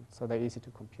simulation. So they're easy to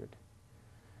compute.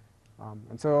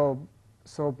 And so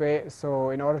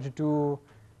in order to do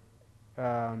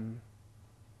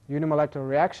unimolecular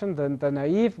reaction, the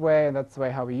naive way, and that's the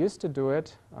way how we used to do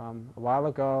it a while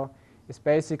ago, is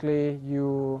basically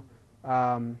you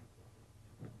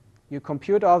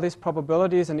compute all these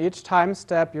probabilities, and each time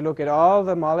step you look at all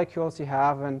the molecules you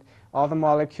have and all the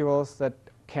molecules that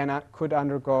could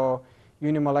undergo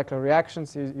unimolecular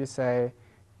reactions. You say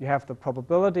you have the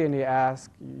probability, and you ask,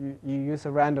 you use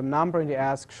a random number, and you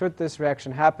ask, should this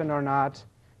reaction happen or not?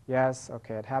 Yes,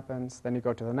 okay, it happens. Then you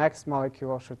go to the next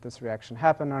molecule. Should this reaction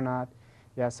happen or not?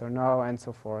 Yes or no, and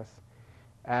so forth.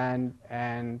 And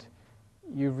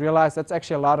you realize that's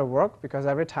actually a lot of work, because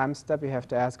every time step you have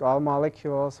to ask all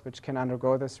molecules which can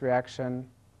undergo this reaction,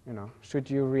 should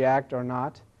you react or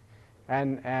not?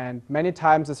 And many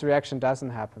times this reaction doesn't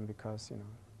happen, because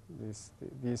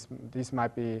these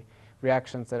might be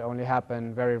reactions that only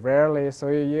happen very rarely. So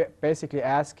you're basically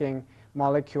asking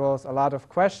molecules a lot of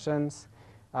questions,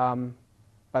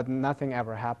 but nothing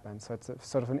ever happens. So it's a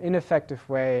sort of an ineffective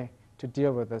way to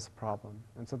deal with this problem.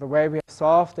 And so the way we have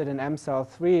solved it in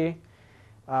MCell3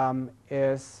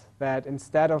 is that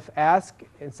instead of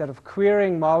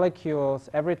querying molecules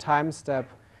every time step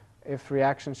if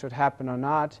reaction should happen or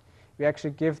not, we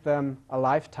actually give them a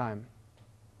lifetime.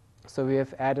 So we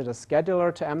have added a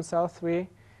scheduler to MCell3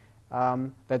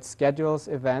 that schedules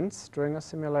events during a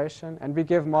simulation, and we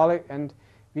can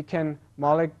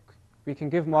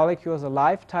give molecules a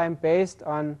lifetime based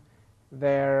on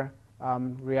their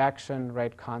reaction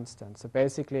rate constant. So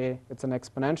basically, it's an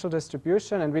exponential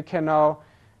distribution, and we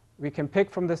can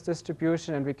pick from this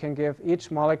distribution, and we can give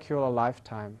each molecule a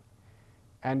lifetime.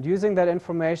 And using that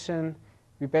information,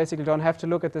 we basically don't have to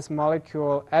look at this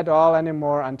molecule at all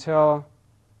anymore until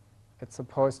it's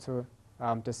supposed to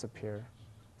disappear.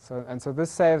 So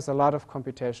this saves a lot of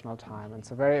computational time. And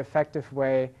it's a very effective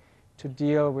way to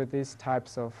deal with these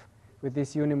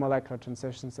these unimolecular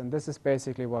transitions. And this is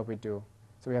basically what we do.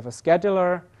 So we have a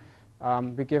scheduler.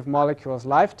 We give molecules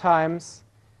lifetimes.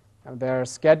 And they're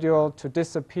scheduled to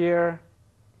disappear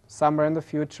somewhere in the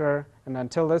future. And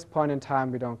until this point in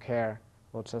time, we don't care.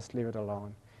 We'll just leave it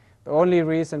alone. The only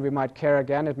reason we might care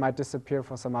again, it might disappear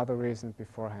for some other reason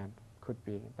beforehand. Could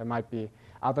be. There might be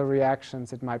other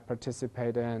reactions it might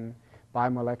participate in,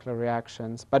 bimolecular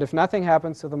reactions. But if nothing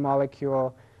happens to the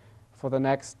molecule for the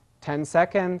next 10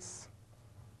 seconds,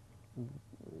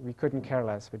 we couldn't care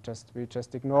less. We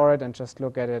just ignore it and just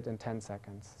look at it in 10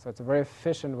 seconds. So it's a very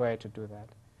efficient way to do that.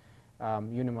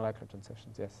 Unimolecular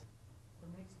transitions, yes?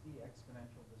 What makes the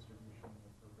exponential distribution the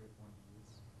appropriate one to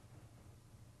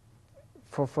use?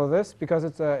 For this, because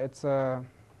it's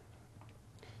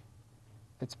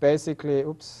basically,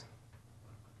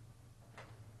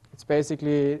 it's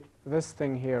basically this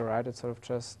thing here, right? It's sort of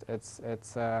just, it's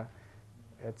an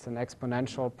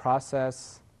exponential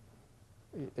process.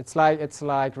 It's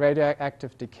like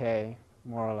radioactive decay,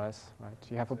 more or less, right?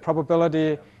 You have a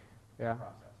probability, yeah,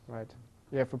 right.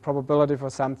 You have a probability for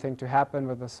something to happen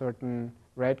with a certain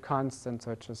rate constant,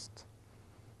 so it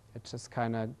just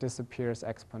kind of disappears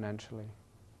exponentially.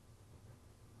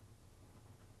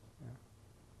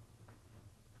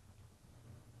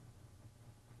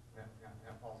 That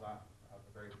falls out of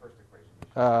the very first equation.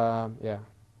 Yeah.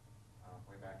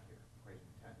 Way back here, equation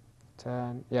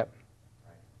 10, yep.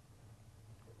 right?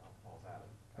 It all falls out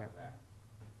of that.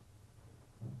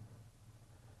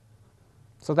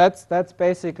 So that's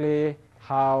basically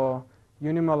how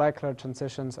unimolecular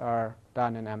transitions are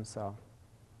done in MCell.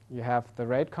 You have the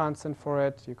rate constant for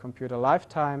it, you compute a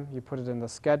lifetime, you put it in the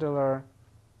scheduler,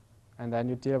 and then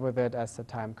you deal with it as the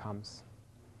time comes.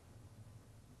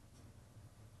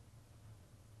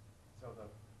 So the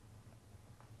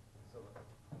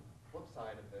flip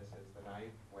side of this is the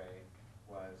naive way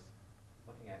was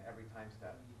looking at every time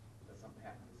step. Does something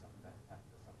happen? Does something happen?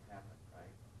 Does something happen?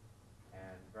 Right?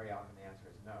 And very often the answer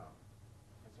is no.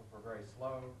 And so for very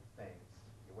slow things,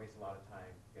 you waste a lot of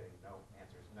time getting no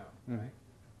answers no. Mm-hmm. Right?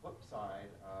 Flip side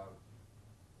of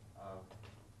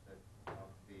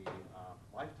the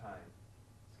lifetime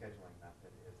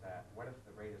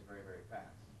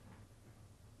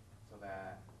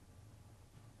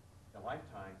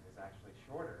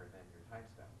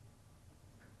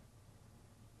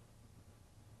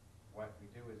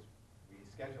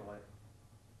schedule it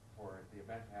for the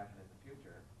event to happen in the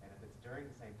future, and if it's during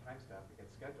the same time step, it gets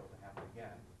scheduled to happen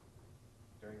again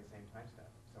during the same time step.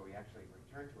 So we actually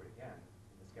return to it again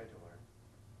in the scheduler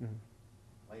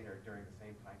later during the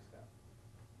same time step.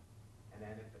 And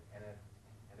then if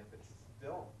it's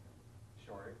still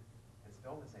short and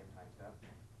still in the same time step,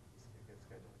 it gets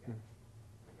scheduled again,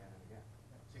 again and again.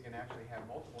 So you can actually have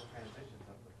multiple transitions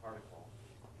of the particle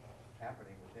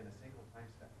happening within a single time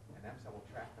step, and MCell will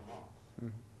track them all.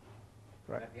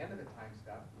 Right. And at the end of the time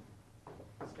step,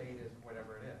 the state is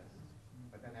whatever it is,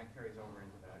 but then that carries over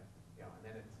into the, and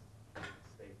then it's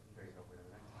state carries over to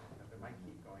the next time step. It might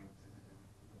keep going,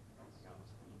 a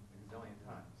gazillion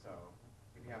times. So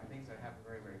if you have things that happen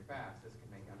very, very fast, this can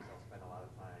make MCell spend a lot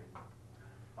of time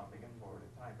bumping it forward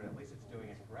in time, but at least it's doing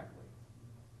it correctly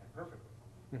and perfectly,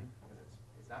 because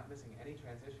it's not missing any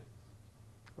transitions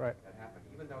that happen,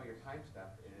 even though your time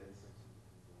step is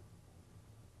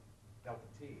delta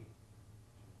t.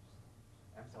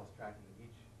 MCell's tracking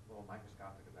each little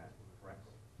microscopic event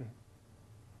correctly.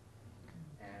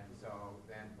 And so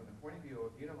then from the point of view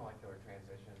of unimolecular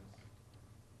transitions,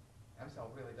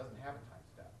 MCell really doesn't have a time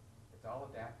step. It's all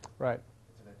adaptive. Right.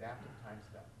 It's an adaptive time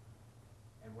step.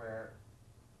 And where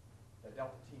the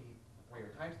delta t, where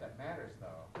your time step matters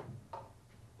though,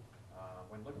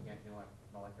 when looking at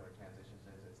unimolecular transitions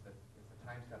it's the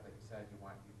time step that you said you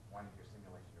wanted your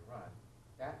simulation to run.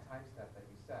 That time step that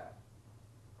you set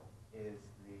is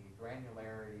the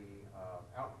granularity of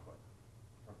output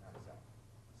from MCell.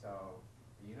 So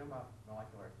the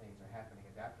unimolecular things are happening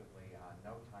adaptively on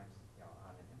no time,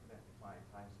 on an infinite defined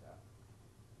time step,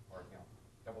 or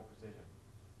double precision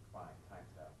defined time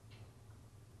step.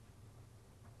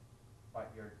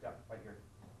 But your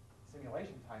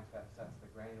simulation time step sets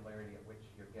the granularity at which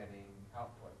you're getting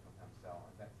output from MCell,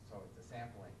 and so it's a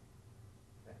sampling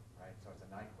thing, right? So it's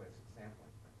a Nyquist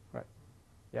sampling thing. Right.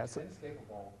 Yeah. It's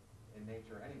inescapable in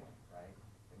nature anyway, right?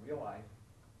 In real life,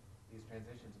 these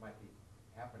transitions might be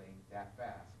happening that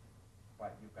fast,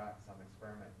 but you've got some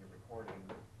experiment, you're recording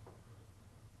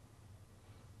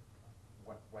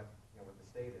what the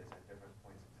state is at different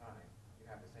points in time. You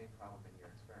have the same problem in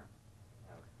your experiment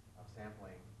of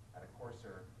sampling at a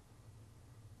coarser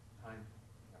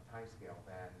time scale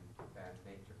than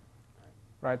nature.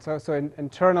 Right. So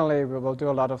internally, we will do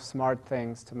a lot of smart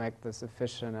things to make this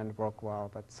efficient and work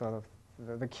well. But sort of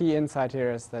the key insight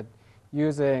here is that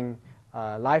using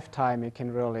lifetime, you can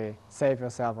really save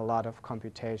yourself a lot of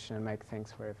computation and make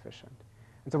things very efficient.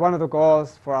 And so one of the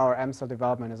goals for our MCell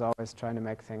development is always trying to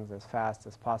make things as fast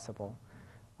as possible.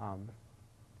 And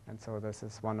so this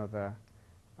is one of the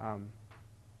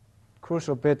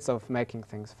crucial bits of making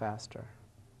things faster.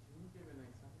 Can you give an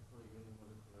example for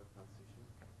unimolecular transition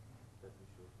that we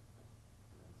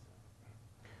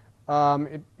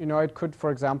should? It could,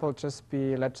 for example, just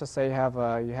be, let's just say you have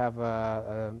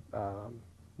a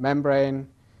membrane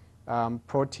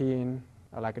protein,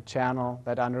 like a channel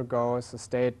that undergoes a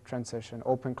state transition,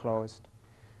 open-closed.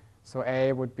 So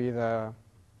A would be the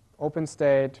open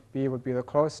state, B would be the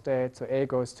closed state. So A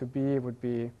goes to B would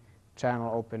be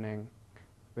channel opening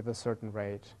with a certain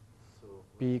rate. So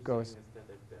B what goes. you're saying is that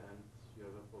at the end you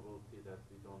have a probability that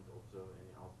we don't observe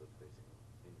any outward facing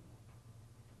anymore.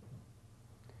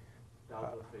 The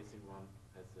outward facing one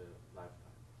has a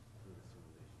lifetime in the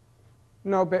simulation.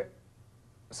 No, but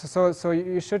so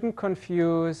you shouldn't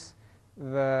confuse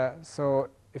the, so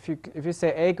if you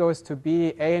say A goes to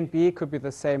B, A and B could be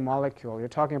the same molecule. You're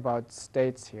talking about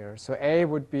states here. So A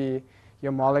would be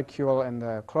your molecule in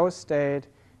the closed state,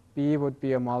 B would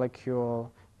be a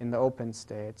molecule in the open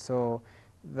state. So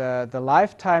the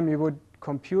lifetime you would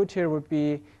compute here would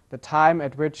be the time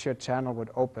at which your channel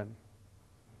would open,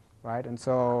 right? And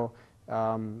so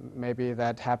maybe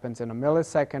that happens in a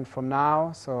millisecond from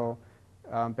now. So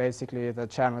basically the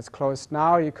channel is closed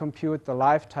now. You compute the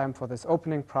lifetime for this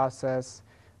opening process.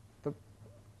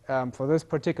 For this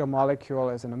particular molecule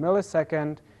is in a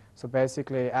millisecond. So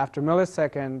basically after a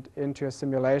millisecond into your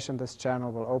simulation, this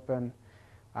channel will open.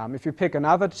 If you pick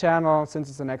another channel, since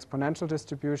it's an exponential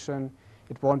distribution,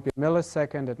 it won't be a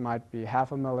millisecond, it might be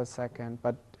half a millisecond.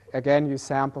 But again, you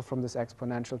sample from this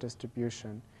exponential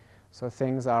distribution. So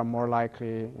things are more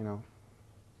likely,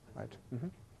 right?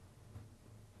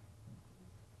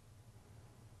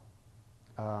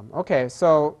 Okay,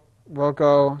 so we'll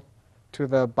go to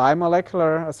the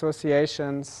bimolecular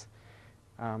associations.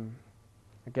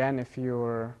 Again, if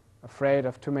you're afraid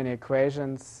of too many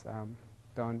equations,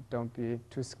 don't be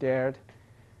too scared.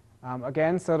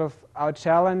 Again, sort of our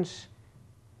challenge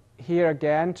here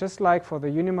again, just like for the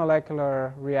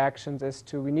unimolecular reactions, is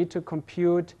we need to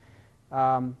compute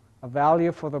a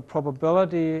value for the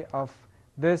probability of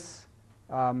this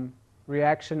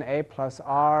reaction A plus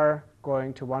R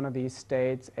going to one of these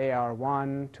states,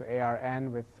 AR1 to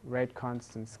ARN with rate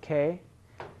constants K.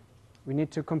 We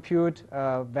need to compute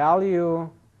a value,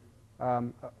 a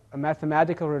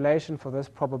mathematical relation for this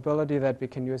probability that we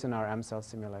can use in our M-cell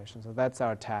simulation. So that's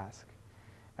our task.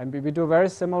 And we do a very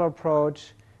similar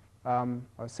approach, a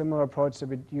similar approach that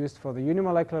we used for the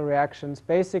unimolecular reactions.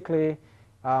 Basically,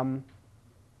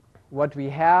 what we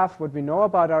know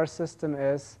about our system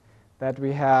is that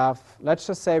we have, let's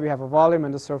just say we have a volume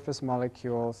and the surface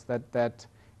molecules that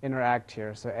interact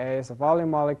here. So A is a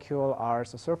volume molecule, R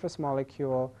is a surface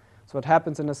molecule. So what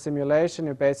happens in a simulation,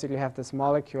 you basically have this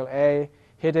molecule A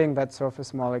hitting that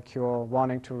surface molecule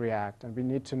wanting to react. And we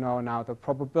need to know now the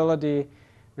probability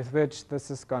with which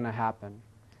this is going to happen.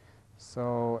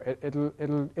 So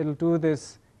it'll do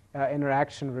this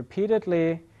interaction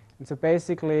repeatedly. And so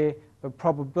basically the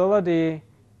probability,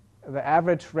 the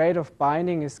average rate of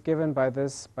binding is given by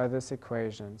this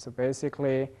equation. So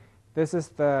basically this is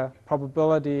the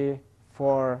probability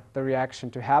for the reaction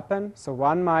to happen. So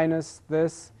 1 minus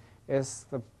this is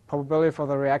the probability for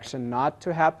the reaction not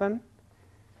to happen.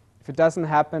 If it doesn't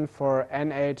happen for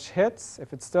NH hits,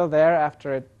 if it's still there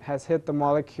after it has hit the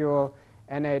molecule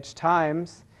NH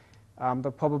times,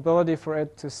 the probability for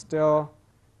it to still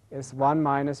is 1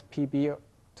 minus PB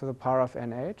to the power of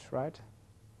NH, right?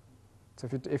 So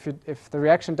if the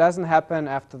reaction doesn't happen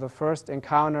after the first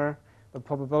encounter, the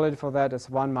probability for that is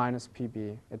 1 minus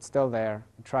PB. It's still there.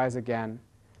 It tries again.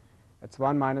 It's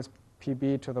 1 minus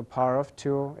PB to the power of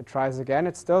 2. It tries again.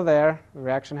 It's still there. The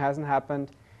reaction hasn't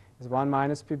happened. It's 1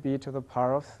 minus PB to the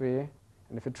power of 3. And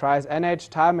if it tries NH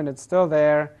time and it's still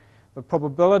there, the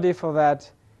probability for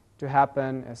that to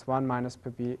happen is 1 minus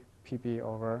PB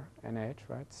over NH,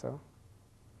 right?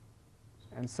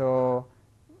 And so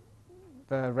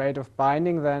the rate of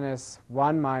binding then is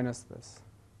 1 minus this.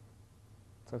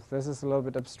 So if this is a little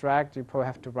bit abstract, you probably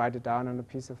have to write it down on a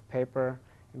piece of paper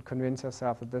and convince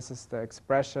yourself that this is the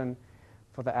expression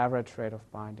for the average rate of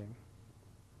binding.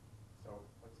 So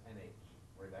what's NH?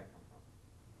 Where did that come from?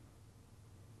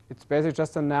 It's basically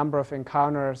just a number of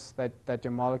encounters that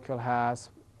your molecule has,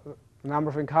 the number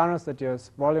of encounters that your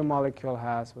volume molecule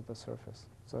has with the surface.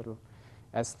 So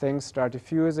as things start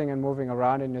diffusing and moving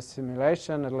around in your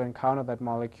simulation, it'll encounter that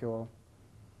molecule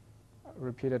a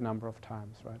repeated number of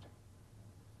times, right?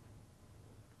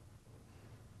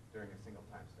 During a single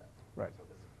time step. Right. So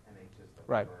this NH is the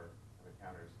Right. number of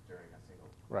encounters during a single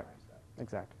Right. time step.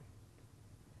 Exactly.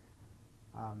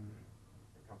 It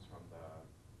comes from the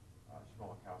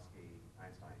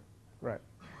Shmolakowski-Einstein. Right.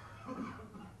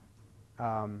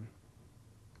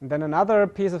 And then another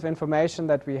piece of information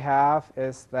that we have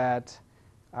is that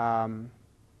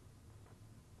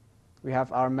we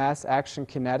have our mass action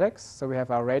kinetics. So we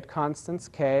have our rate constants,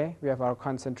 K. We have our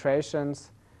concentrations,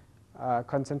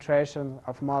 concentration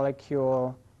of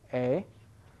molecule A.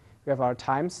 We have our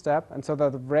time step. And so the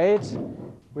rate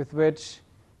with which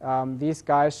these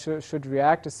guys should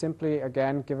react is simply,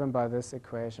 again, given by this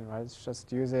equation, right? It's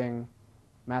just using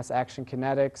mass action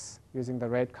kinetics, using the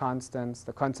rate constants,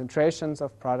 the concentrations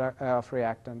of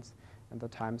reactants, and the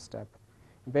time step.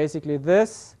 And basically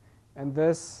this and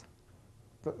this,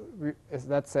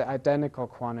 that's an identical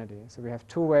quantity. So we have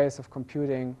two ways of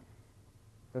computing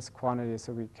this quantity.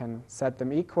 So we can set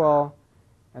them equal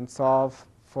and solve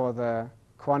for the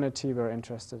quantity we're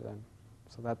interested in.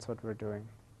 So that's what we're doing.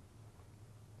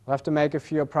 We'll have to make a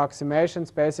few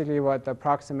approximations. Basically what the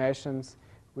approximations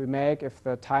we make, if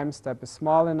the time step is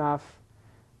small enough,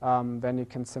 then you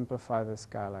can simplify this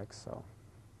guy like so.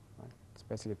 Right? It's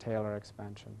basically a Taylor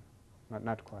expansion.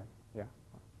 Not quite, yeah.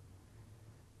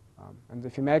 And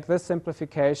if you make this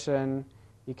simplification,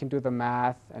 you can do the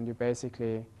math, and you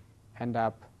basically end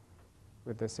up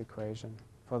with this equation.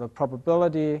 For the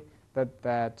probability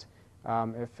that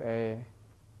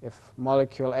if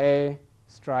molecule A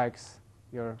strikes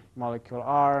your molecule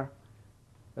R,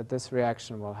 that this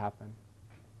reaction will happen.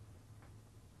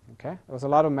 Okay? There was a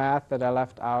lot of math that I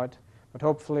left out, but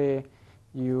hopefully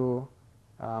you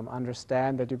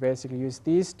understand that you basically use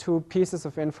these two pieces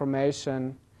of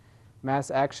information, mass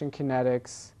action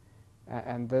kinetics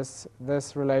and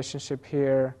this relationship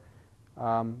here,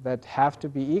 that have to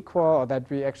be equal, or that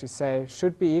we actually say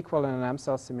should be equal in an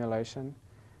M-cell simulation,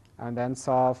 and then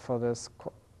solve for this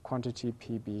quantity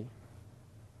PB.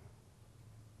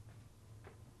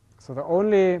 So the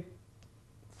only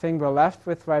thing we're left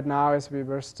with right now is we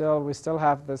still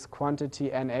have this quantity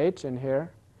NH in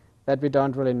here that we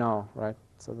don't really know, right?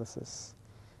 So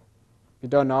we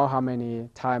don't know how many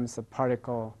times a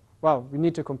particle, well, we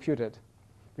need to compute it.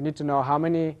 We need to know how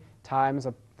many times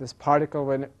this particle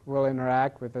will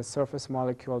interact with the surface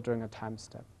molecule during a time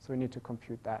step. So we need to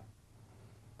compute that.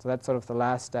 So that's sort of the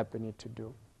last step we need to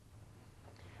do.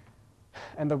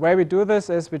 And the way we do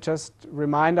this is we just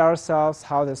remind ourselves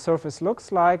how the surface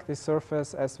looks like. The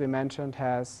surface, as we mentioned,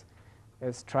 is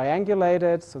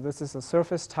triangulated. So this is a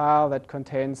surface tile that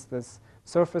contains this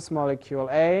surface molecule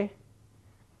A.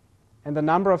 And the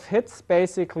number of hits,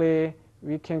 basically,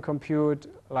 we can compute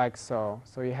like so.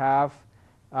 So you have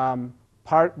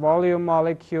part volume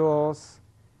molecules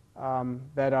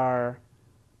that are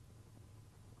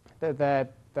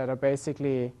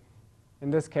basically, in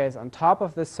this case, on top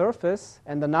of the surface,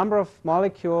 and the number of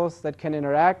molecules that can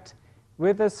interact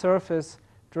with the surface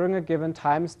during a given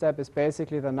time step is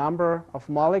basically the number of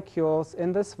molecules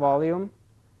in this volume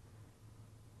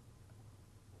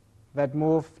that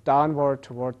move downward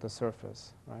toward the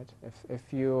surface, right?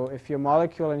 If your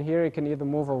molecule in here, you can either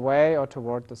move away or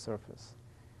toward the surface.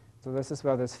 So this is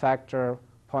where this factor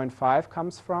 0.5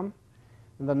 comes from.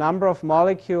 And the number of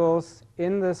molecules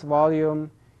in this volume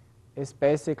is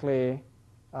basically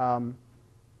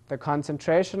the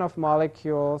concentration of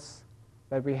molecules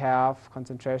that we have,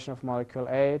 concentration of molecule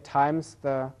A, times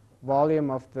the volume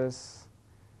of this,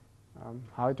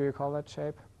 how do you call that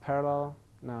shape? Parallel?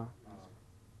 No.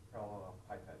 Parallel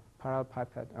pipette. Parallel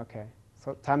pipette, okay.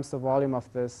 So times the volume of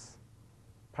this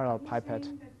parallel pipette.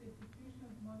 Saying that the diffusion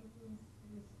of molecules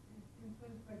is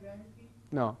influenced by gravity?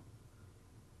 No.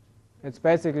 It's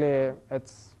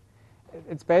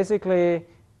basically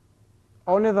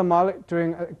only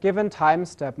during a given time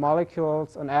step,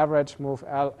 molecules on average move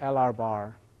LR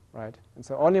bar, right? And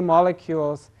so only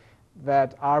molecules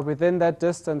that are within that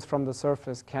distance from the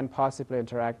surface can possibly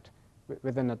interact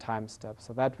within a time step.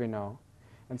 So that we know.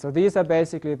 And so these are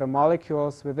basically the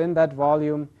molecules within that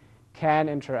volume can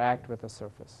interact with the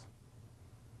surface.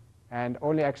 And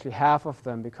only actually half of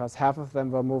them, because half of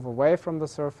them will move away from the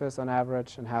surface on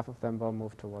average, and half of them will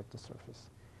move toward the surface.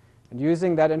 And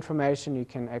using that information, you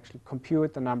can actually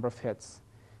compute the number of hits.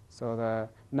 So the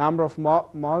number of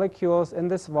molecules in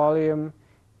this volume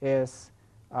is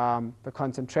the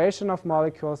concentration of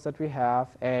molecules that we have,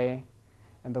 A,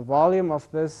 and the volume of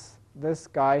this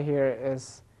guy here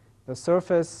is the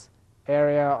surface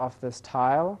area of this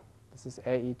tile. This is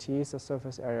AET, is the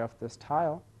surface area of this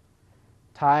tile,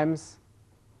 times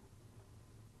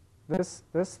this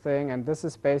thing, and this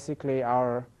is basically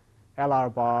our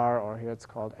LR bar, or here it's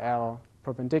called L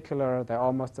perpendicular. They're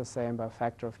almost the same by a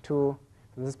factor of 2.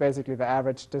 This is basically the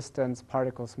average distance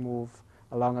particles move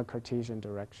along a Cartesian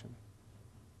direction.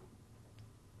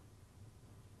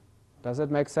 Does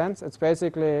it make sense? It's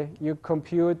basically you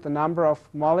compute the number of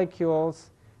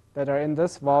molecules that are in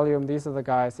this volume. These are the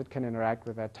guys that can interact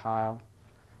with that tile.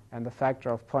 And the factor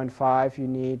of 0.5 you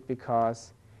need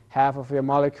because half of your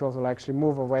molecules will actually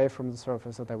move away from the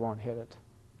surface so they won't hit it.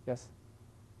 Yes?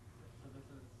 So this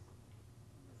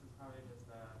is probably just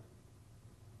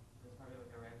there's probably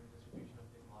like a random distribution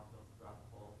of these molecules throughout the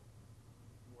whole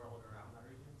world around that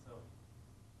region. So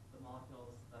the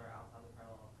molecules that are outside the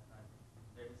parallel pipette,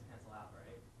 they just cancel out,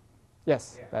 right?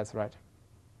 Yes, Yeah. that's right.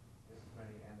 This is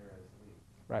many, and there is lead.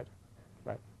 Right.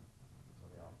 Right.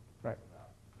 So they all Right. cancel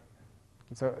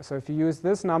out. So if you use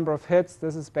this number of hits,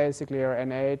 this is basically your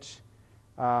NH,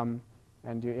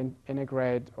 and you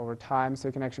integrate over time. So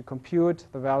you can actually compute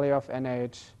the value of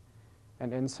NH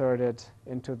and insert it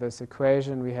into this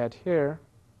equation we had here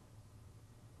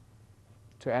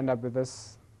to end up with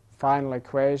this final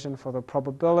equation for the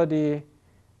probability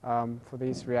for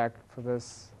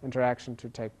this interaction to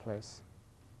take place.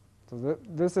 So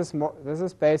this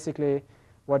is basically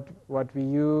what we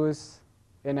use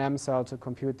in MCell to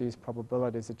compute these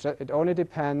probabilities. It only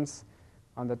depends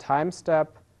on the time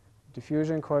step,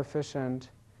 diffusion coefficient,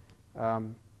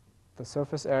 the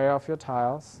surface area of your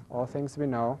tiles, all things we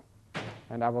know,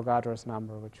 and Avogadro's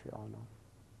number, which we all know.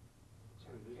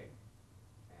 Okay.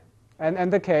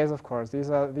 And the K's, of course.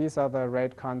 These are the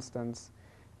rate constants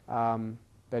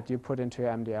that you put into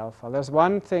your MD alpha. There's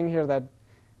one thing here that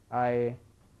I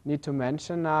need to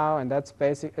mention now, and that's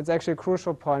basic. It's actually a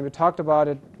crucial point. We talked about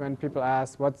it when people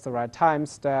asked, what's the right time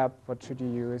step? What should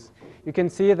you use? You can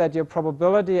see that your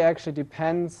probability actually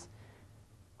depends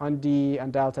on D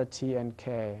and delta T and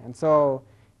K. And so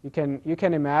you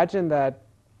can imagine that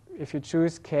if you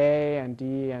choose K and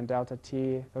D and delta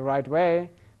T the right way,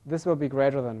 this will be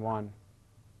greater than 1.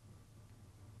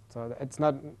 So it's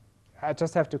not, I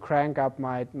just have to crank up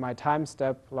my time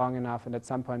step long enough, and at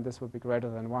some point this will be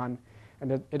greater than 1.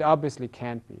 And it obviously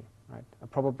can't be, right? A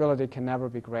probability can never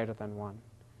be greater than 1.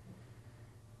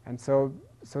 And so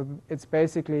it's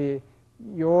basically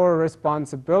your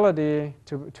responsibility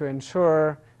to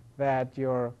ensure that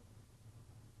your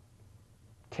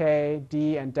k,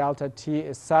 d, and delta t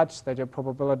is such that your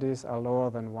probabilities are lower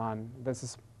than 1.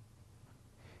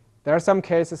 There are some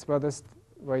cases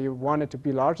where you want it to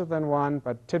be larger than 1,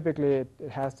 but typically it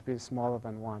has to be smaller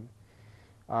than 1.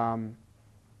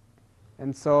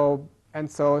 And so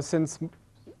since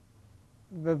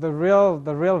the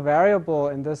real variable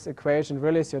in this equation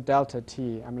really is your delta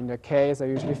t. I mean, your k's are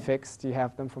usually fixed. You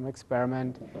have them from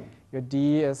experiment. Your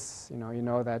d is, you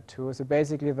know that too. So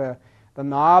basically the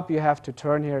knob you have to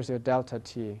turn here is your delta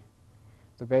t.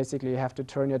 So basically you have to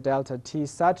turn your delta t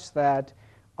such that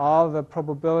all the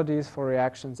probabilities for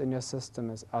reactions in your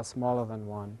system are smaller than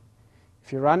 1.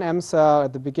 If you run MCell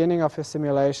at the beginning of your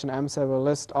simulation, MCell will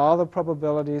list all the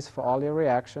probabilities for all your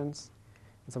reactions.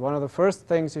 So one of the first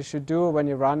things you should do when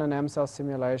you run an MCell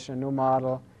simulation, a new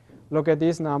model, look at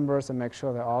these numbers and make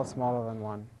sure they're all smaller than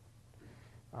 1.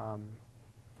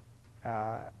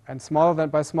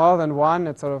 And by smaller than 1,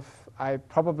 it's I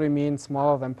probably mean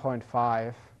smaller than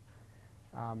 0.5.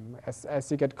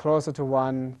 As you get closer to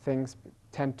 1, things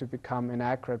tend to become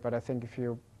inaccurate. But I think if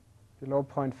you're below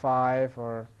 0.5,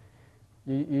 or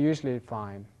you're usually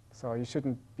fine. So you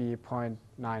shouldn't be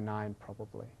 0.99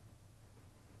 probably.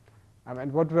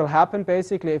 And what will happen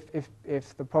basically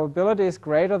if the probability is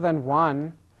greater than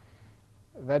 1,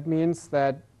 that means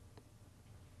that,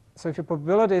 so if your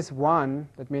probability is 1,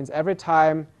 that means every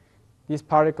time these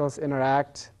particles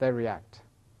interact, they react.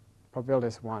 Probability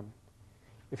is 1.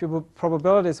 If your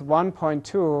probability is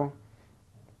 1.2,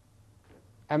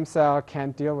 MCell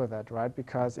can't deal with that, right?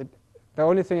 Because the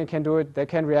only thing it can do, they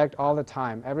can react all the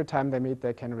time. Every time they meet,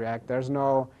 they can react. There's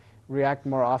no react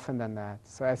more often than that.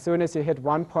 So as soon as you hit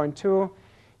 1.2,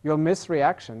 you'll miss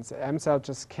reactions. MCell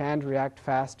just can't react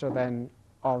faster than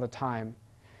all the time.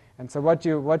 And so what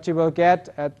you will get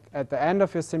at the end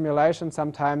of your simulation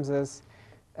sometimes is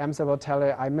MCell will tell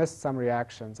you, I missed some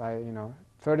reactions.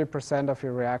 30% of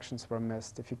your reactions were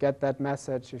missed. If you get that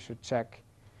message, you should check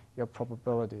your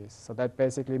probabilities. So that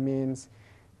basically means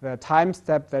the time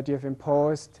step that you've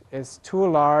imposed is too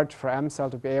large for MCell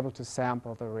to be able to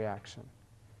sample the reaction.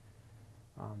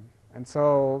 And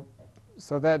so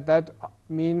that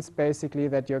means basically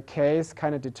that your Ks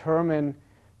kind of determine,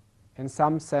 in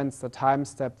some sense, the time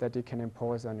step that you can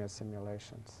impose on your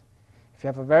simulations. If you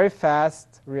have a very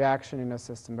fast reaction in a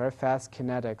system, very fast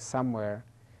kinetics somewhere,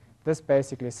 this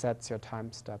basically sets your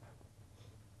time step.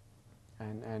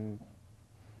 And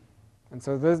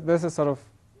so this is sort of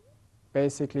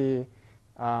basically,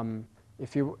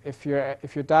 if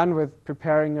you're done with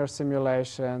preparing your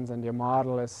simulations and your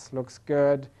model looks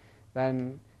good,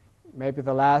 then maybe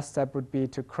the last step would be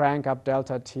to crank up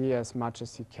delta t as much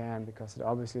as you can, because it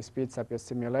obviously speeds up your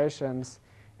simulations,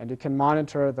 and you can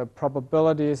monitor the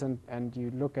probabilities, and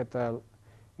you look at the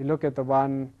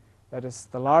one that is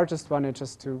the largest one, and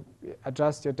just to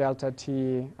adjust your delta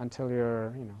t until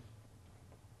you're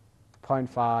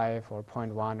 0.5 or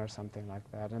 0.1 or something like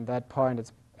that. And that point,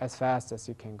 it's as fast as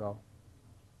you can go.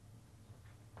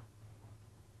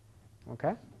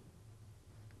 Okay?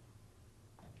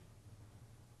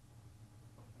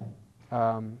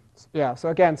 So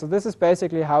again, this is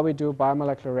basically how we do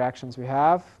biomolecular reactions. We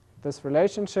have this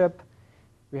relationship.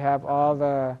 We have all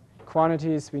the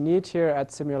quantities we need here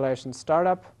at simulation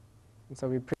startup. And so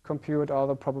we pre-compute all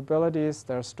the probabilities.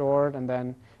 They're stored. And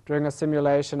then during a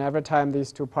simulation, every time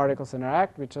these two particles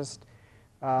interact, we just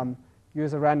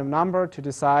use a random number to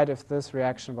decide if this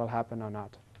reaction will happen or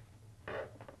not.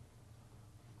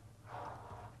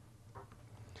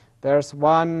 There's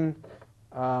one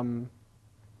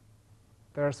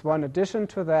addition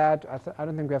to that. I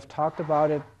don't think we have talked about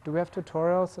it. Do we have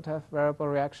tutorials that have variable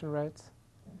reaction rates?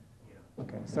 Yeah.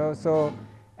 Okay. So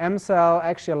MCell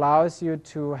actually allows you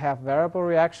to have variable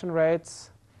reaction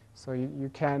rates. So you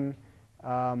can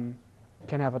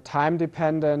have a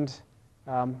time-dependent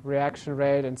reaction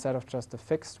rate instead of just a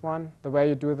fixed one. The way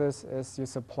you do this is you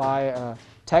supply a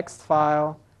text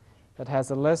file that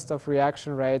has a list of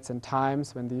reaction rates and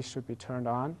times when these should be turned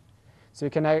on. So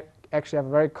you can actually have a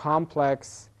very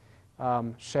complex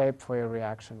shape for your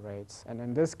reaction rates. And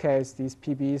in this case, these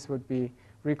PBs would be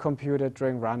recomputed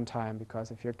during runtime,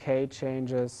 because if your K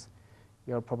changes,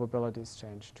 your probabilities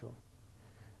change too.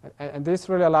 And this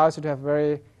really allows you to have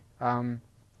very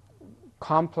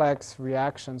complex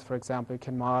reactions. For example, you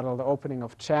can model the opening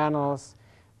of channels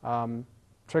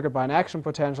triggered by an action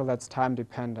potential that's time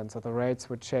dependent. So the rates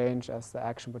would change as the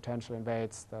action potential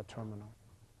invades the terminal.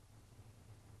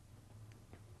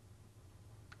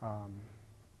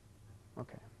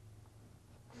 Okay.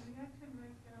 The reaction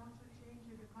rate can also change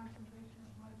with the concentration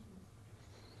of molecules,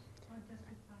 or just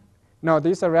with time? No,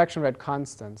 these are reaction rate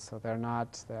constants, so they're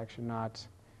actually not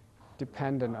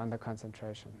dependent on the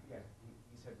concentration. Yeah,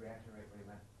 he said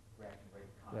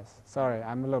Yes. Sorry,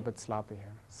 I'm a little bit sloppy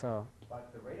here. So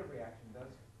But the rate of reaction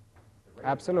does,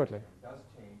 absolutely. does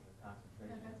change with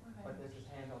concentration. Yeah, that's what I But this is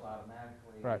handled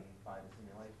automatically Right. by the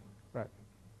simulation. Right.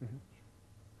 Mhm.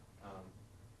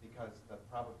 Because the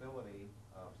probability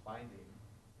of binding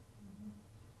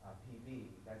PV,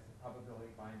 that's the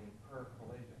probability binding per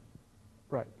collision.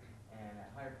 Right. And at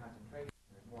higher concentration,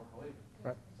 there's more collisions.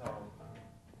 Right.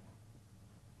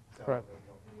 So Right.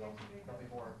 there'll be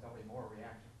more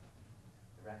reaction.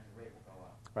 The reaction rate will go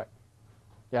up. Right.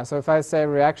 Yeah, so if I say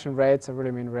reaction rates, I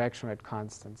really mean reaction rate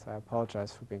constants. I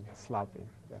apologize for being sloppy.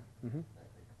 Yeah.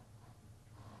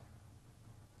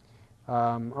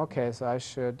 Okay, so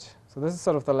so this is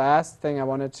sort of the last thing I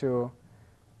wanted to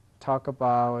talk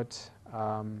about.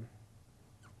 And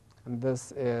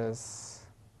this is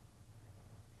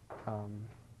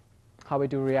how we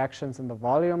do reactions in the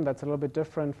volume. That's a little bit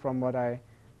different from what I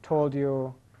told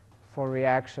you for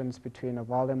reactions between a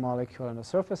volume molecule and a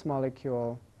surface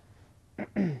molecule.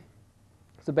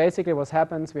 So basically what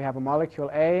happens, we have a molecule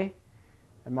A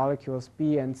and molecules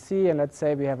B and C, and let's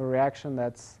say we have a reaction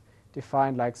that's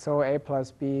defined like so. A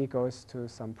plus B goes to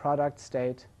some product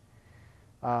state.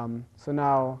 So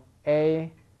now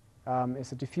A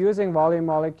is a diffusing volume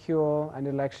molecule, and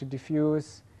it'll actually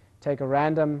diffuse, take a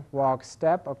random walk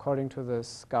step according to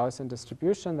this Gaussian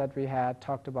distribution that we had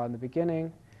talked about in the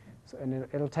beginning. So, and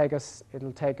it'll take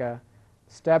a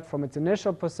step from its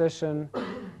initial position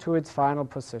to its final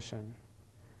position.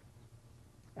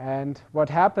 And what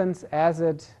happens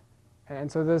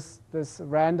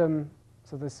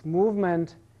so this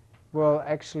movement will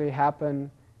actually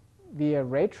happen via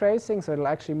ray tracing. So it'll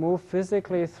actually move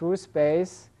physically through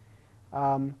space,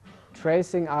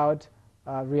 tracing out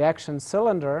a reaction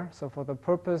cylinder. So for the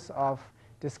purpose of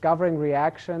discovering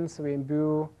reactions, we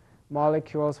imbue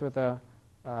molecules with a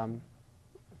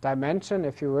dimension,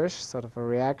 if you wish, sort of a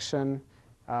reaction,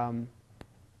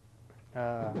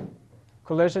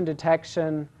 collision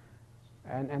detection.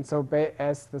 And so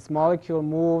as this molecule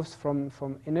moves from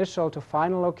initial to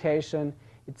final location,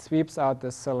 it sweeps out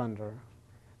this cylinder.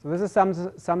 So this is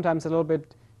sometimes a little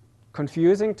bit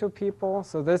confusing to people.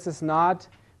 So this is not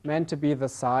meant to be the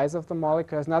size of the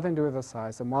molecule. It has nothing to do with the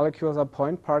size. The molecules are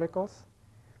point particles.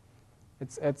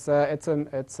 It's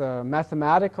a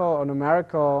mathematical or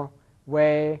numerical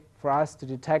way for us to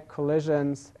detect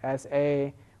collisions as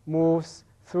A moves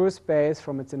through space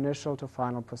from its initial to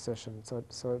final position.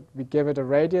 So we give it a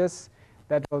radius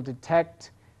that will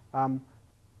detect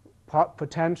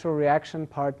potential reaction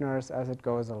partners as it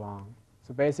goes along.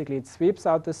 So basically it sweeps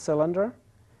out this cylinder.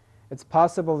 It's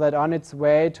possible that on its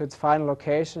way to its final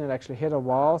location it actually hit a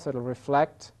wall, so it'll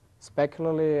reflect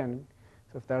specularly, and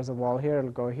so if there's a wall here,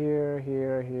 it'll go here,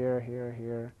 here, here, here,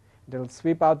 here. And it'll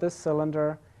sweep out this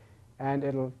cylinder, and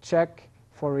it'll check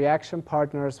for reaction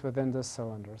partners within this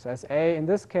cylinder. So as A, in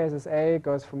this case, as A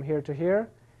goes from here to here,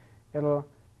 it'll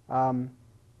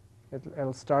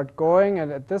start going,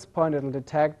 and at this point it'll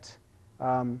detect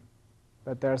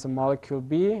that there's a molecule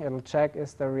B. It'll check,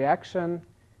 is the reaction,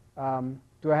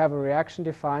 do I have a reaction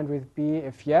defined with B?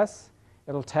 If yes,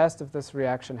 it'll test if this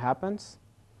reaction happens.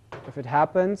 If it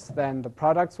happens, then the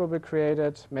products will be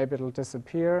created. Maybe it'll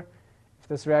disappear. If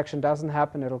this reaction doesn't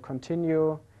happen, it'll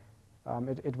continue.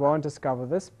 It won't discover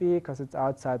this B because it's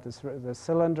outside the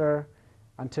cylinder.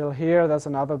 Until here, there's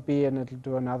another B, and it'll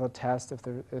do another test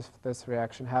if this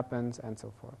reaction happens, and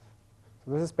so forth.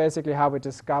 So this is basically how we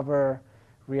discover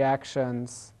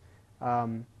reactions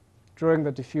during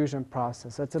the diffusion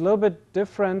process. It's a little bit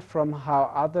different from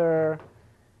how other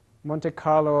Monte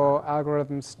Carlo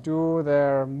algorithms do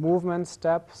their movement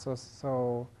steps.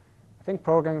 So I think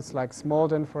programs like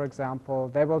Smolden, for example,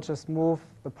 they will just move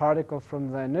the particle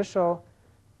from the initial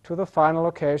to the final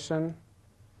location,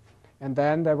 and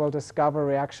then they will discover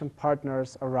reaction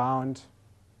partners around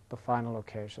the final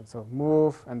location. So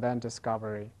move and then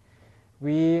discovery.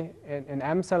 In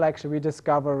MCell, actually, we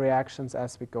discover reactions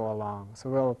as we go along. So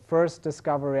we'll first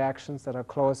discover reactions that are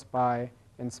close by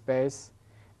in space,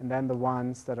 and then the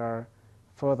ones that are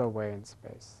further away in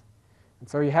space. And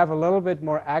so you have a little bit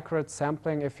more accurate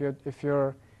sampling. If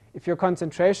your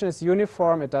concentration is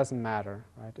uniform, it doesn't matter,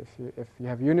 right? If you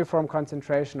have uniform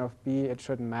concentration of B, it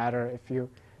shouldn't matter if you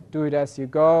do it as you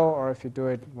go or if you do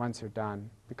it once you're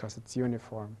done, because it's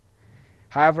uniform.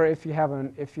 However, if you have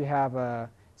a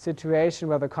situation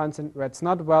where where it's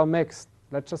not well mixed,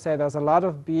 let's just say there's a lot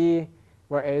of B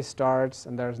where A starts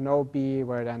and there's no B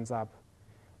where it ends up,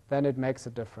 then it makes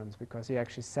a difference because you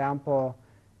actually sample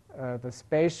the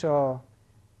spatial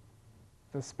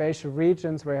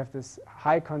regions where you have this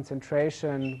high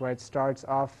concentration where it starts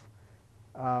off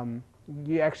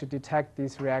you actually detect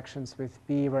these reactions with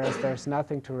B, whereas there's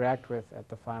nothing to react with at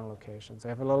the final location. So you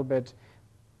have a little bit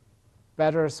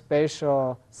better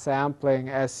spatial sampling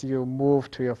as you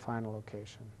move to your final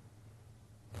location.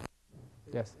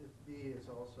 Yes? If B is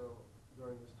also,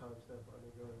 during this time step,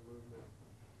 undergoing movement,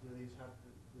 do these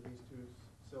two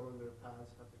cylinder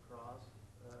paths have to cross?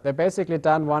 They're basically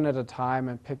done one at a time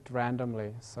and picked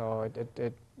randomly. So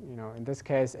in this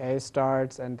case, A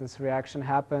starts and this reaction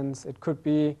happens. It could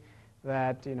be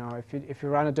that, if you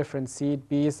run a different seed,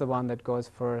 B is the one that goes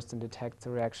first and detects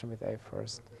the reaction with A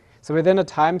first. Okay. So within a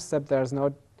time step, there's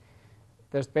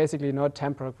basically no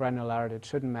temporal granularity. It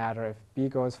shouldn't matter if B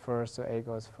goes first or A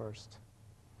goes first.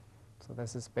 So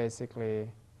this is basically.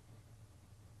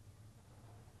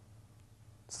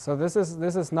 So this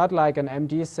is not like an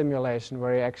MD simulation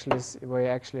where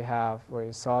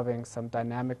you're solving some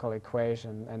dynamical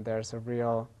equation and there's a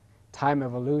real time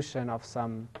evolution of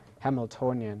some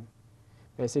Hamiltonian.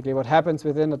 Basically, what happens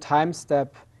within a time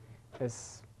step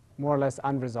is more or less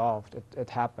unresolved. It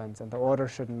happens, and the order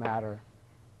shouldn't matter.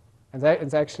 And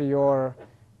it's actually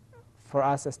for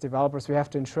us as developers, we have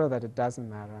to ensure that it doesn't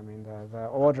matter. I mean, the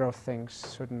order of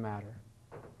things shouldn't matter.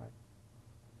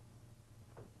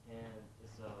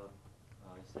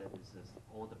 You said this is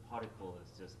all the particle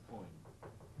is just point.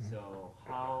 So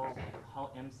how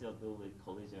MCL deal with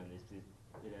collision? Is it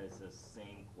has the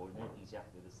same coordinate,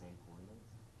 exactly the same coordinates?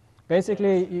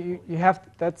 Basically, you have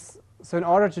so in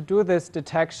order to do this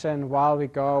detection while we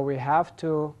go,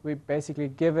 we basically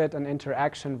give it an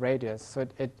interaction radius. So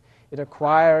it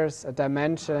acquires a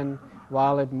dimension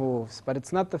while it moves, but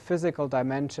it's not the physical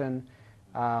dimension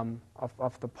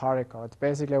of the particle. It's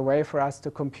basically a way for us to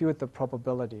compute the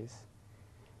probabilities.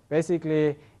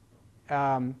 Basically,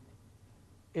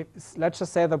 let's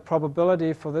just say the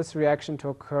probability for this reaction to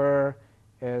occur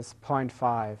is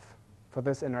 0.5 for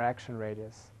this interaction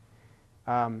radius.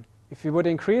 If you would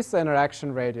increase the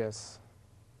interaction radius,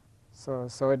 so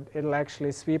it'll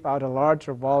actually sweep out a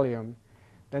larger volume,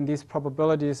 then these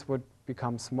probabilities would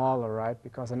become smaller, right?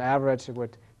 Because on average, it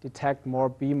would detect more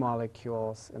B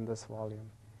molecules in this volume.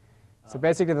 So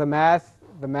basically, the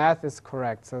math is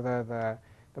correct. So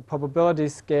the probability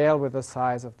scale with the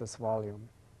size of this volume.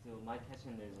 So my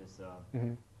question is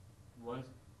once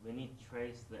when you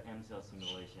trace the MCL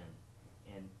simulation,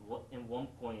 and in 1.2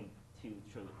 when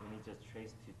you just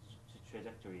trace two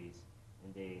trajectories,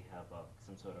 and they have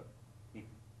some sort of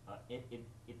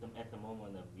at the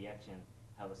moment of reaction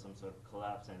have some sort of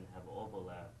collapse and have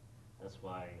overlap. That's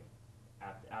why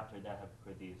after that have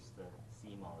produced the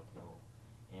C molecule.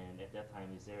 And at that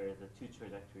time, is there the two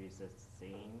trajectories the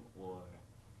same, or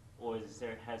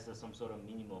has some sort of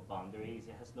minimal boundaries?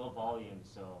 It has no volume,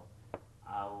 so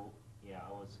I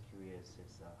was curious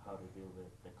as how to deal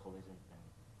with the collision thing.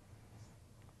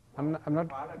 I'm not.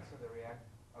 Products of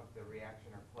the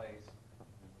reaction are placed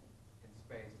in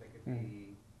space. They could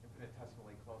be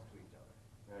infinitesimally close to each other.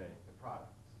 Right. The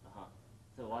products.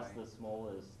 So what's Right. the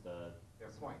smallest?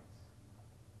 They're points.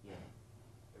 Yeah.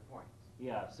 They're points.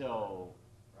 Yeah. So.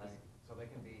 Right. So they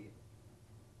can be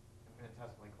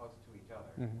infinitesimally close to each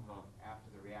other after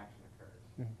the reaction occurs.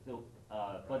 So,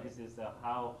 but this is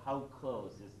how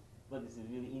close is? But this is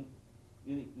really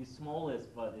the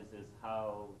smallest. But this is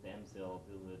how the MCL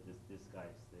deal with this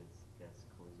guy's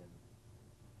collision.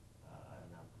 I'm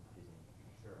not confusing.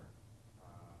 Sure.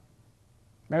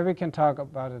 Maybe we can talk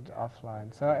about it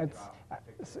offline. So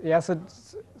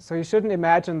so you shouldn't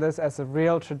imagine this as a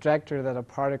real trajectory that a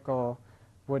particle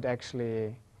would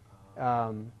actually.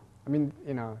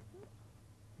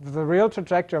 The real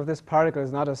trajectory of this particle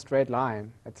is not a straight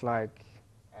line. It's like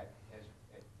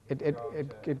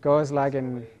it goes like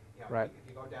in right. If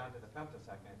you go down to the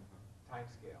femtosecond time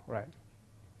scale, right.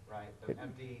 Right. The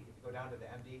MD. If you go down to the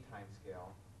MD time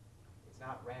scale, it's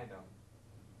not random.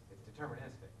 It's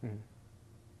deterministic.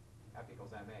 F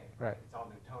equals ma. Right. It's all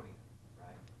Newtonian,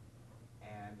 right?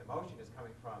 And the motion is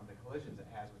coming from the collisions it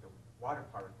has with the water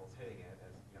particles hitting it,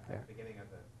 as at the beginning of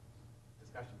the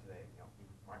discussion today.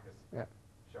 Marcus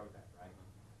showed that, right?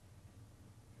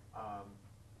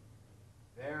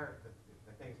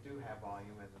 The things do have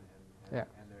volume, and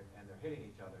they're hitting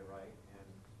each other, right? And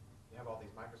you have all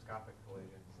these microscopic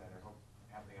collisions that are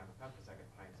happening on the femtosecond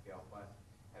time scale. But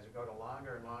as we go to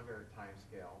longer and longer time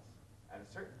scales, at a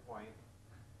certain point,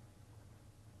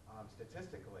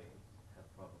 statistically,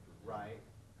 right,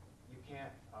 you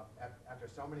can't,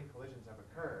 after so many collisions have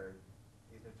occurred,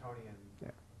 these Newtonian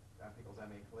F equals ma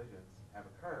collisions have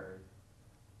occurred,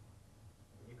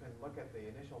 you can look at the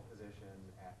initial position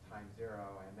at time 0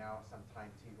 and now some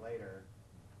time t later.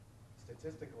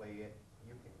 Statistically,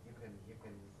 you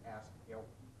can ask,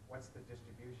 what's the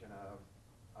distribution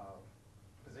of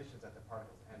positions that the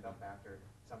particles end up after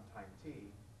some time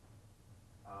t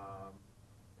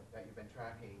that you've been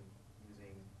tracking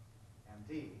using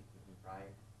MD,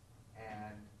 right?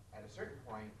 And at a certain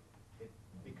point, it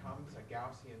becomes a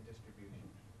Gaussian distribution.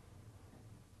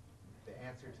 The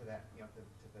answer to that, to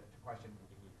the question,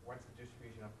 what's the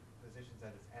distribution of positions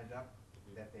that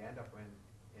they end up in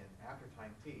after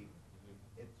time t?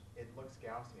 It looks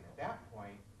Gaussian. At that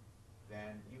point,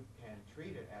 then you can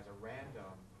treat it as a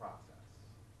random process.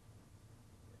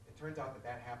 It turns out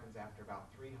that happens after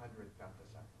about 300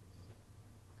 femtoseconds.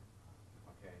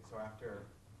 Okay, so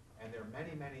and there are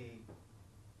many, many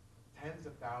tens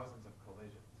of thousands of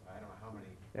collisions. I don't know how many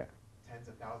tens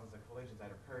of thousands of collisions that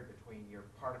occurred between your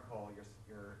particle,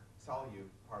 your solute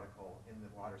particle in the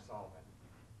water solvent.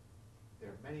 There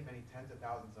are many, many tens of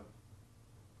thousands of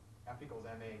F equals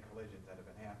ma collisions that have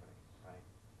been happening, right?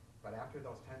 But after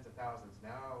those tens of thousands,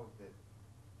 now the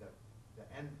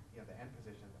end, the end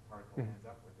position the particle ends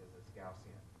up with is this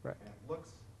Gaussian, right. And it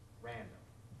looks random.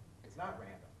 It's not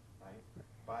random, right?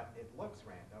 But it looks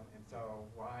random, and so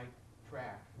why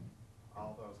track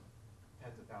all those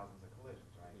tens of thousands of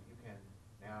collisions, right? You can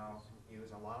now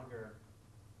use a longer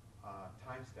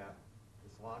time step,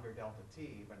 this longer delta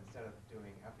t, but instead of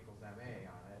doing F equals ma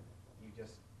on it, you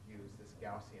just use this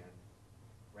Gaussian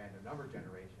random number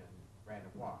generation, random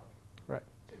walk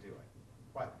to do it.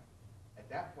 But at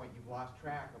that point, you've lost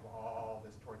track of all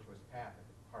this tortuous path that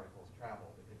the particles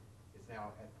traveled. It's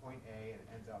now at point A and it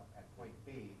ends up at point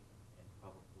B.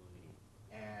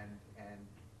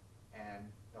 And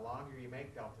the longer you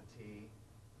make delta t,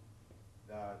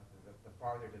 the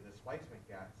farther the displacement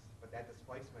gets. But that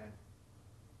displacement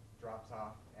drops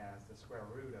off as the square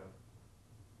root of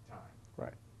time.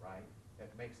 Right?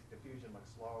 That makes diffusion look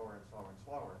slower and slower and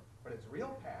slower. But its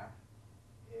real path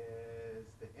is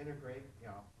the integrate,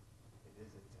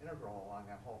 it's integral along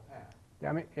that whole path.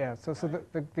 Yeah, So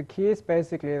the key is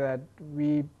basically that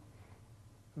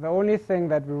the only thing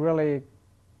that we really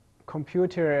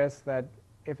compute here is that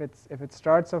if it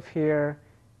starts off here,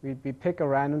 we pick a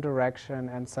random direction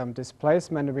and some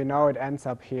displacement, and we know it ends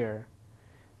up here.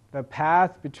 The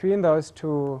path between those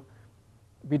two,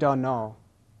 we don't know.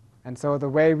 And so the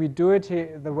way we do it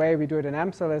here, the way we do it in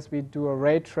EMSL is we do a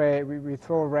ray trace. We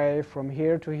throw a ray from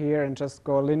here to here and just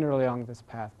go linearly along this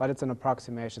path. But it's an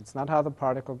approximation. It's not how the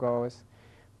particle goes,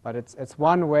 but it's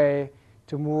one way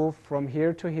to move from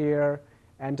here to here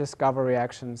and discover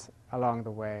reactions along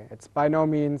the way. It's by no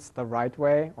means the right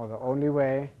way or the only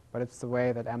way, but it's the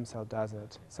way that EMSL does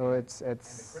it. So it's. And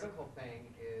the critical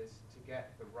thing is to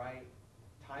get the right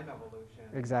time evolution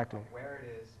exactly of where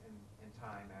it is in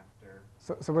time after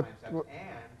so time steps,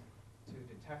 and to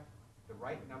detect the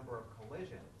right number of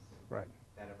collisions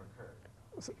that have occurred.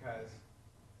 Because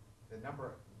the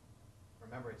number,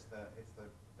 remember, it's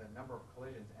the number of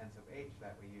collisions n sub h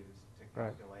that we use to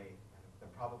calculate the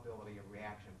probability of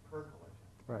reaction per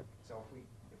collision. So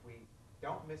if we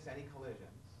don't miss any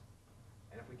collisions,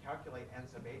 and if we calculate n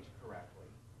sub h correctly,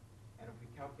 and if we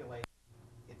calculate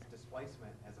its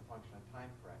displacement as a function of time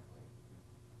correctly,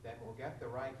 then we'll get the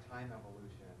right time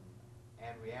evolution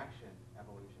and reaction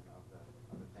evolution of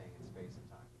the thing in space and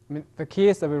time. I mean, the key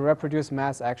is that we reproduce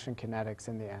mass action kinetics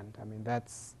in the end. I mean,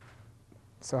 that's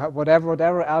so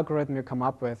whatever algorithm you come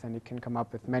up with, and you can come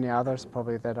up with many others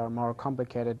probably that are more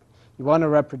complicated, you want to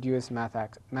reproduce mass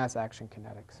action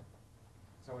kinetics.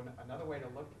 So another way to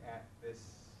look at this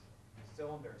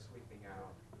cylinder sweeping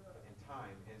out in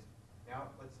time is, now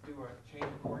let's do a change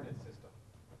of coordinate system.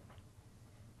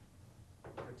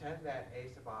 Pretend that A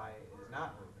sub I is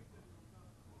not moving,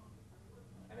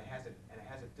 and it has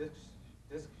a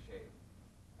disk shape,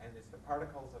 and it's the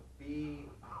particles of B,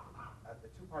 the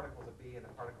two particles of B and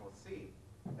the particle of C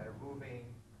that are moving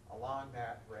along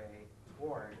that ray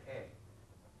toward A,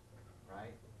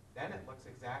 right? Then it looks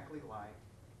exactly like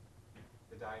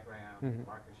the diagram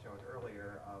Marcus showed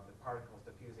earlier of the particles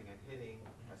diffusing and hitting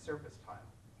a surface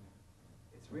tile.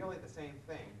 It's really the same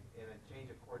thing in a change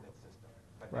of coordinate system,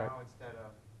 but now instead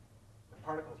of the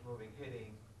particles moving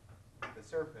hitting the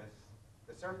surface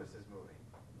is moving.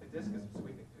 The disk is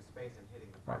sweeping through space and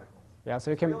hitting the particles. Yeah,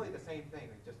 so you it's can really the same thing,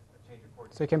 it's just a change of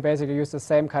coordinate. So you can basically use the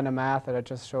same kind of math that I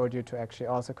just showed you to actually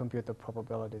also compute the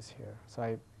probabilities here.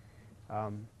 So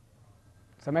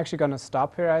I'm actually going to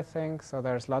stop here, I think. So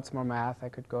there's lots more math I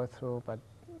could go through, but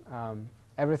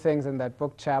everything's in that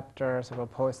book chapter, so we'll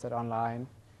post it online.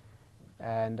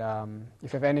 And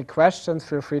if you have any questions,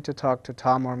 feel free to talk to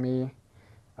Tom or me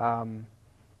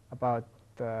about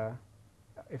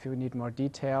if you need more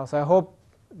details. I hope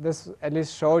this at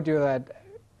least showed you that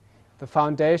the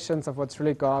foundations of what's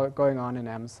really going on in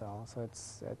EMSL. So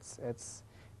it's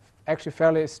actually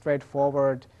fairly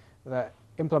straightforward. The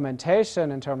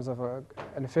implementation in terms of an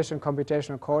efficient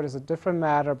computational code is a different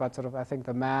matter, but sort of I think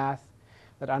the math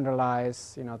that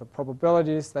underlies the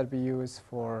probabilities that we use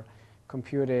for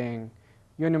computing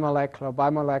unimolecular,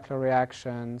 bimolecular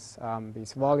reactions,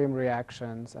 these volume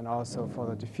reactions, and also for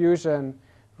the diffusion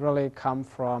really come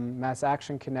from mass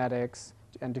action kinetics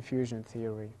and diffusion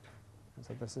theory. And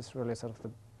so this is really sort of the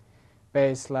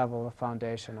base level, the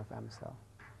foundation of MCell.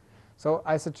 So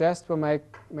I suggest we'll make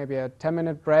maybe a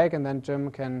 10-minute break, and then Jim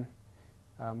can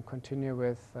continue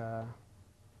with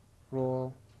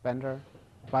Rule, Bender,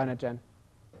 Binagen.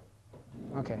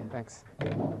 Okay, thanks.